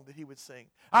that song that he would sing.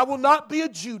 I will not be a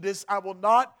Judas. I will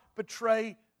not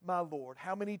betray my Lord.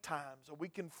 How many times are we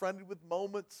confronted with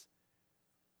moments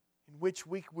in which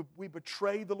we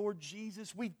betray the Lord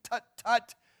Jesus? We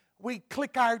tut-tut. We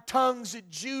click our tongues at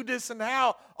Judas and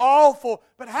how awful.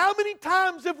 But how many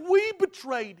times have we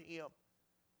betrayed him?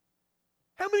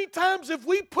 How many times have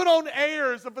we put on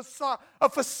airs of a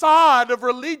facade of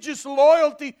religious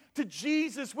loyalty to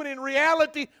Jesus when in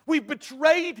reality we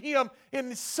betrayed him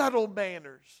in subtle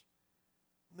manners?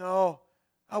 No,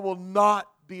 I will not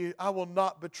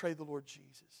betray the Lord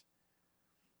Jesus.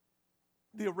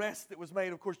 The arrest that was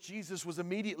made, of course, Jesus was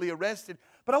immediately arrested.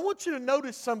 But I want you to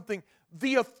notice something.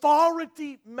 The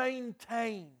authority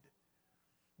maintained.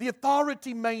 The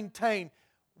authority maintained.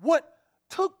 What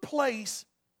took place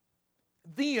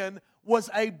then was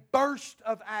a burst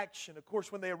of action. Of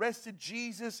course, when they arrested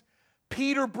Jesus,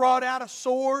 Peter brought out a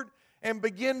sword and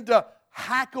began to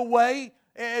hack away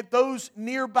at those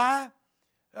nearby.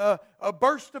 A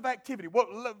burst of activity.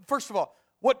 First of all,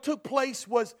 what took place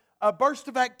was a burst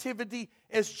of activity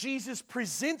as Jesus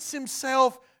presents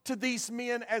himself to these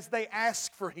men as they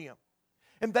ask for him.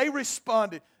 And they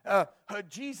responded.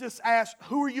 Jesus asked,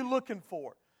 "Who are you looking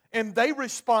for?" And they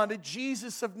responded,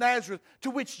 "Jesus of Nazareth."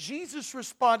 To which Jesus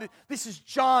responded, this is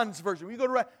John's version. We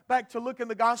go back to look in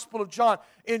the Gospel of John.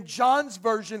 In John's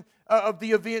version of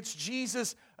the events,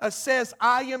 Jesus says,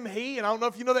 "I am He." And I don't know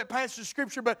if you know that passage of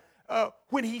Scripture, but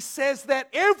when he says that,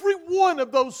 every one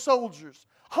of those soldiers,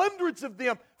 hundreds of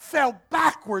them, fell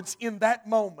backwards in that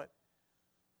moment.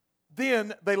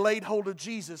 Then they laid hold of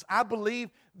Jesus. I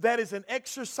believe that is an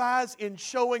exercise in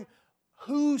showing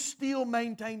who still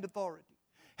maintained authority.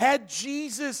 Had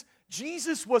Jesus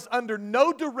was under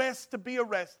no duress to be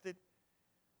arrested.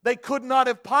 They could not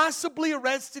have possibly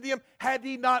arrested him had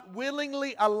he not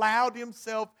willingly allowed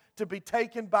himself to be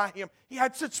taken by him. He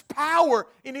had such power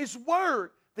in his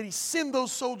word that he sent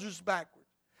those soldiers backwards.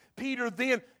 Peter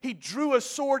then, he drew a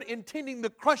sword intending to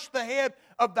crush the head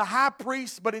of the high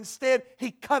priest, but instead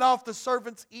he cut off the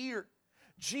servant's ear.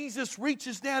 Jesus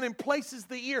reaches down and places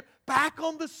the ear back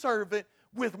on the servant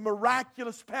with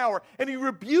miraculous power. And he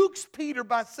rebukes Peter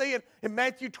by saying in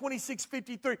Matthew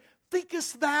 26:53,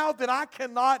 "Thinkest thou that I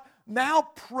cannot now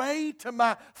pray to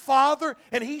my Father,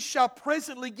 and he shall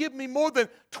presently give me more than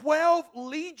 12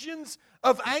 legions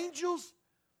of angels?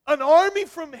 An army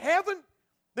from heaven?"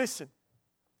 Listen,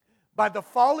 by the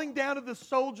falling down of the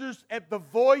soldiers at the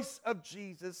voice of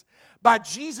Jesus, by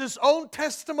Jesus' own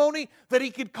testimony that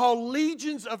he could call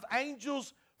legions of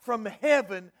angels from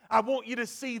heaven, I want you to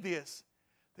see this,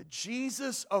 that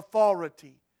Jesus'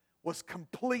 authority was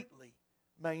completely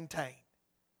maintained.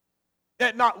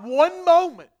 At not one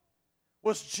moment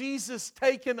was Jesus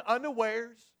taken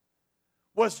unawares,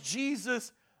 was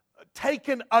Jesus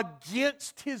taken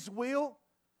against his will.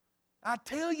 I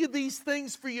tell you these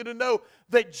things for you to know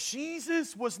that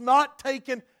Jesus was not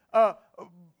taken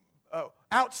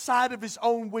outside of his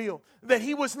own will, that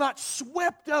he was not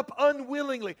swept up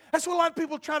unwillingly. That's what a lot of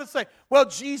people try to say. Well,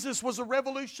 Jesus was a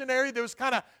revolutionary that was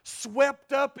kind of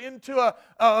swept up into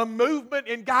a movement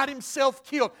and got himself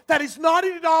killed. That is not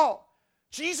it at all.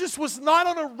 Jesus was not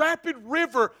on a rapid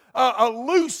river,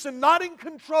 loose and not in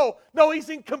control. No, He's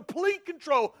in complete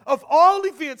control of all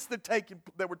events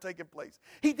that were taking place.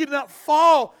 He did not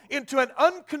fall into an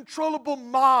uncontrollable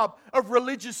mob of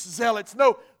religious zealots.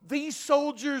 No, these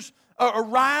soldiers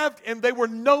arrived and they were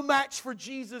no match for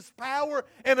Jesus' power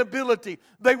and ability.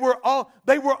 They were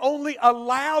only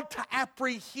allowed to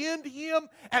apprehend Him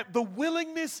at the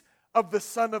willingness of the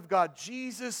Son of God.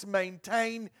 Jesus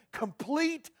maintained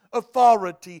complete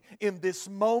authority in this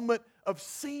moment of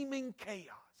seeming chaos.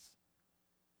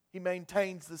 He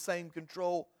maintains the same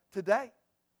control today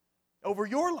over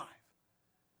your life,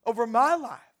 over my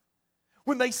life.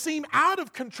 When they seem out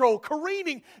of control,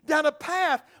 careening down a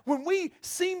path, when we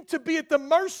seem to be at the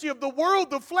mercy of the world,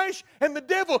 the flesh, and the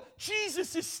devil,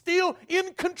 Jesus is still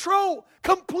in control,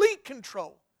 complete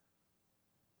control.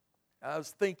 I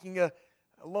was thinking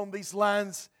along these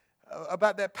lines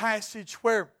about that passage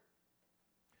where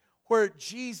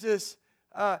Jesus,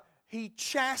 He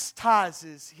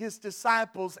chastises His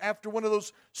disciples after one of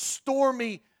those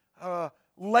stormy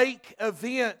lake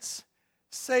events,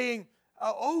 saying,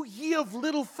 "Oh, ye of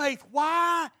little faith,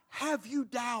 why have you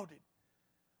doubted?"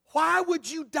 Why would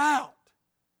you doubt?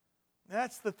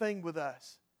 That's the thing with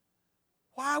us.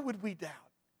 Why would we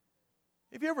doubt?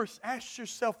 Have you ever asked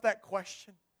yourself that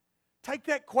question? Take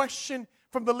that question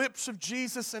from the lips of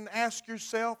Jesus and ask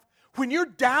yourself, when you're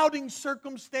doubting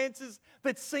circumstances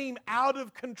that seem out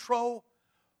of control,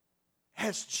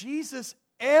 has Jesus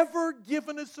ever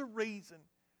given us a reason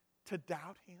to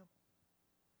doubt Him?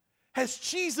 Has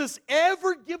Jesus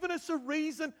ever given us a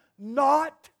reason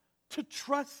not to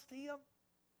trust Him?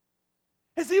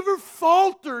 Has He ever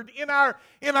faltered in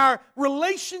our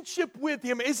relationship with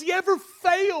Him? Has He ever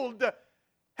failed?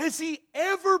 Has He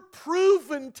ever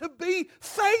proven to be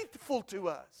faithful to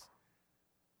us?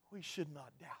 We should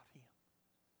not doubt Him.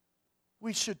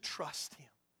 We should trust Him.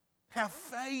 Have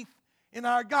faith in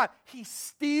our God. He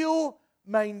still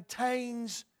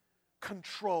maintains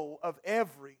control of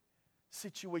every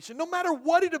situation. No matter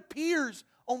what it appears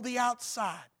on the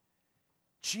outside,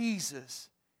 Jesus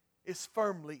is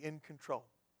firmly in control.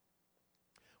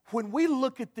 When we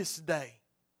look at this day,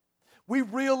 we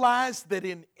realize that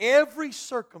in every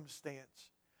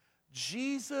circumstance,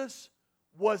 Jesus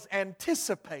was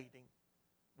anticipating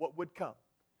what would come.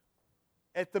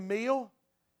 At the meal,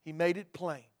 He made it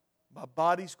plain. My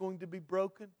body's going to be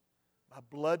broken. My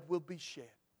blood will be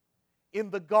shed.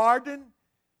 In the garden,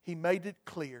 He made it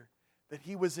clear that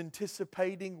He was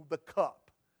anticipating the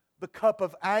cup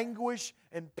of anguish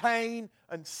and pain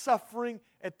and suffering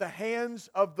at the hands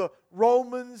of the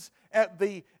Romans, at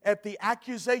the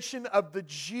accusation of the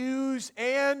Jews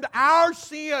and our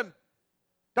sin.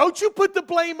 Don't you put the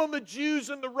blame on the Jews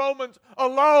and the Romans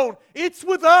alone. It's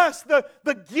with us.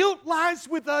 The guilt lies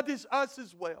with us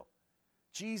as well.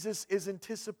 Jesus is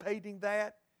anticipating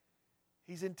that.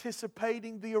 He's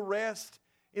anticipating the arrest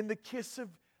in the kiss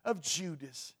of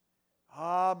Judas.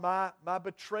 My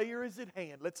betrayer is at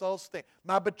hand. Let's all stand.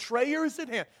 My betrayer is at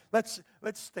hand. Let's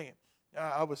stand.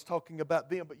 I was talking about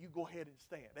them, but you go ahead and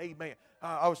stand. Amen.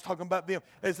 I was talking about them.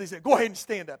 As they said, go ahead and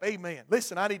stand up. Amen.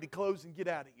 Listen, I need to close and get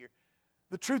out of here.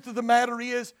 The truth of the matter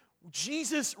is,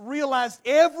 Jesus realized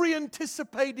every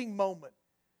anticipating moment.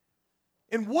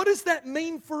 And what does that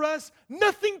mean for us?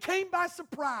 Nothing came by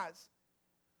surprise.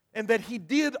 And that He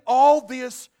did all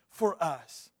this for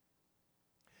us.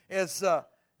 As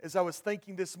I was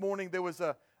thinking this morning, there was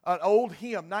an old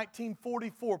hymn,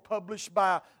 1944, published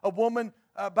by a woman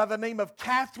by the name of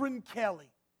Catherine Kelly.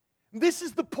 This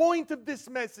is the point of this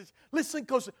message. Listen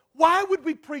closely. Why would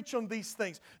we preach on these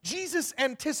things? Jesus'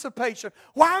 anticipation.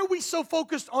 Why are we so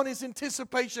focused on His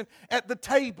anticipation at the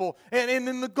table and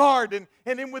in the garden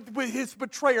and in with His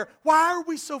betrayer? Why are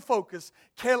we so focused?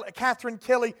 Catherine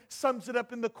Kelly sums it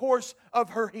up in the course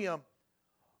of her hymn.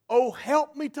 Oh,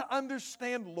 help me to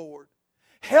understand, Lord.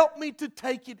 Help me to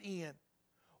take it in.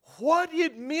 What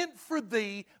it meant for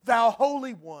Thee, Thou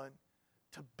Holy One,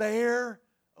 to bear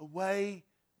away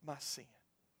my sin.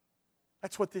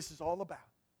 That's what this is all about.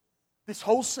 This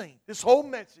whole scene, this whole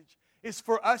message is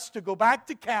for us to go back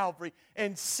to Calvary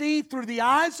and see through the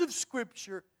eyes of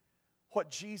Scripture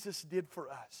what Jesus did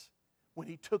for us when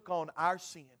He took on our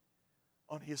sin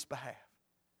on His behalf.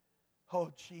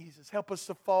 Oh, Jesus, help us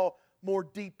to fall more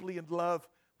deeply in love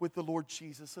with the Lord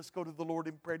Jesus. Let's go to the Lord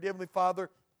in prayer. Heavenly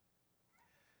Father,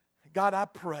 God, I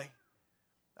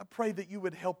pray that You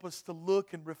would help us to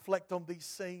look and reflect on these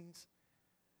scenes.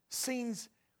 Scenes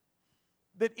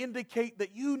that indicate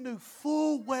that You knew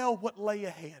full well what lay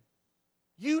ahead.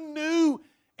 You knew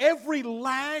every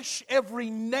lash, every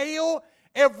nail,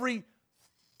 every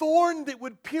thorn that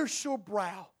would pierce Your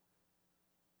brow.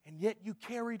 And yet you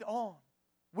carried on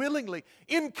willingly,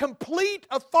 in complete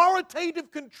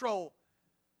authoritative control.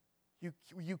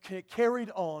 You carried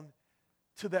on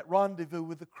to that rendezvous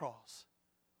with the cross.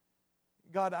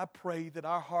 God, I pray that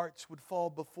our hearts would fall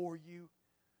before you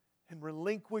and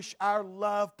relinquish our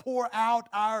love, pour out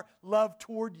our love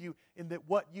toward you in that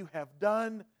what you have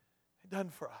done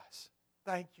for us.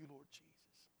 Thank you, Lord Jesus.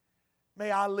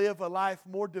 May I live a life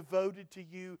more devoted to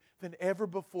you than ever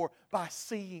before by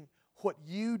seeing what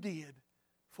you did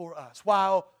for us.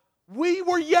 While we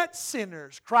were yet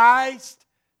sinners, Christ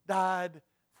died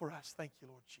for us. Thank you,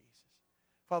 Lord Jesus.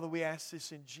 Father, we ask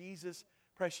this in Jesus'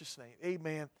 precious name.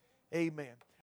 Amen. Amen.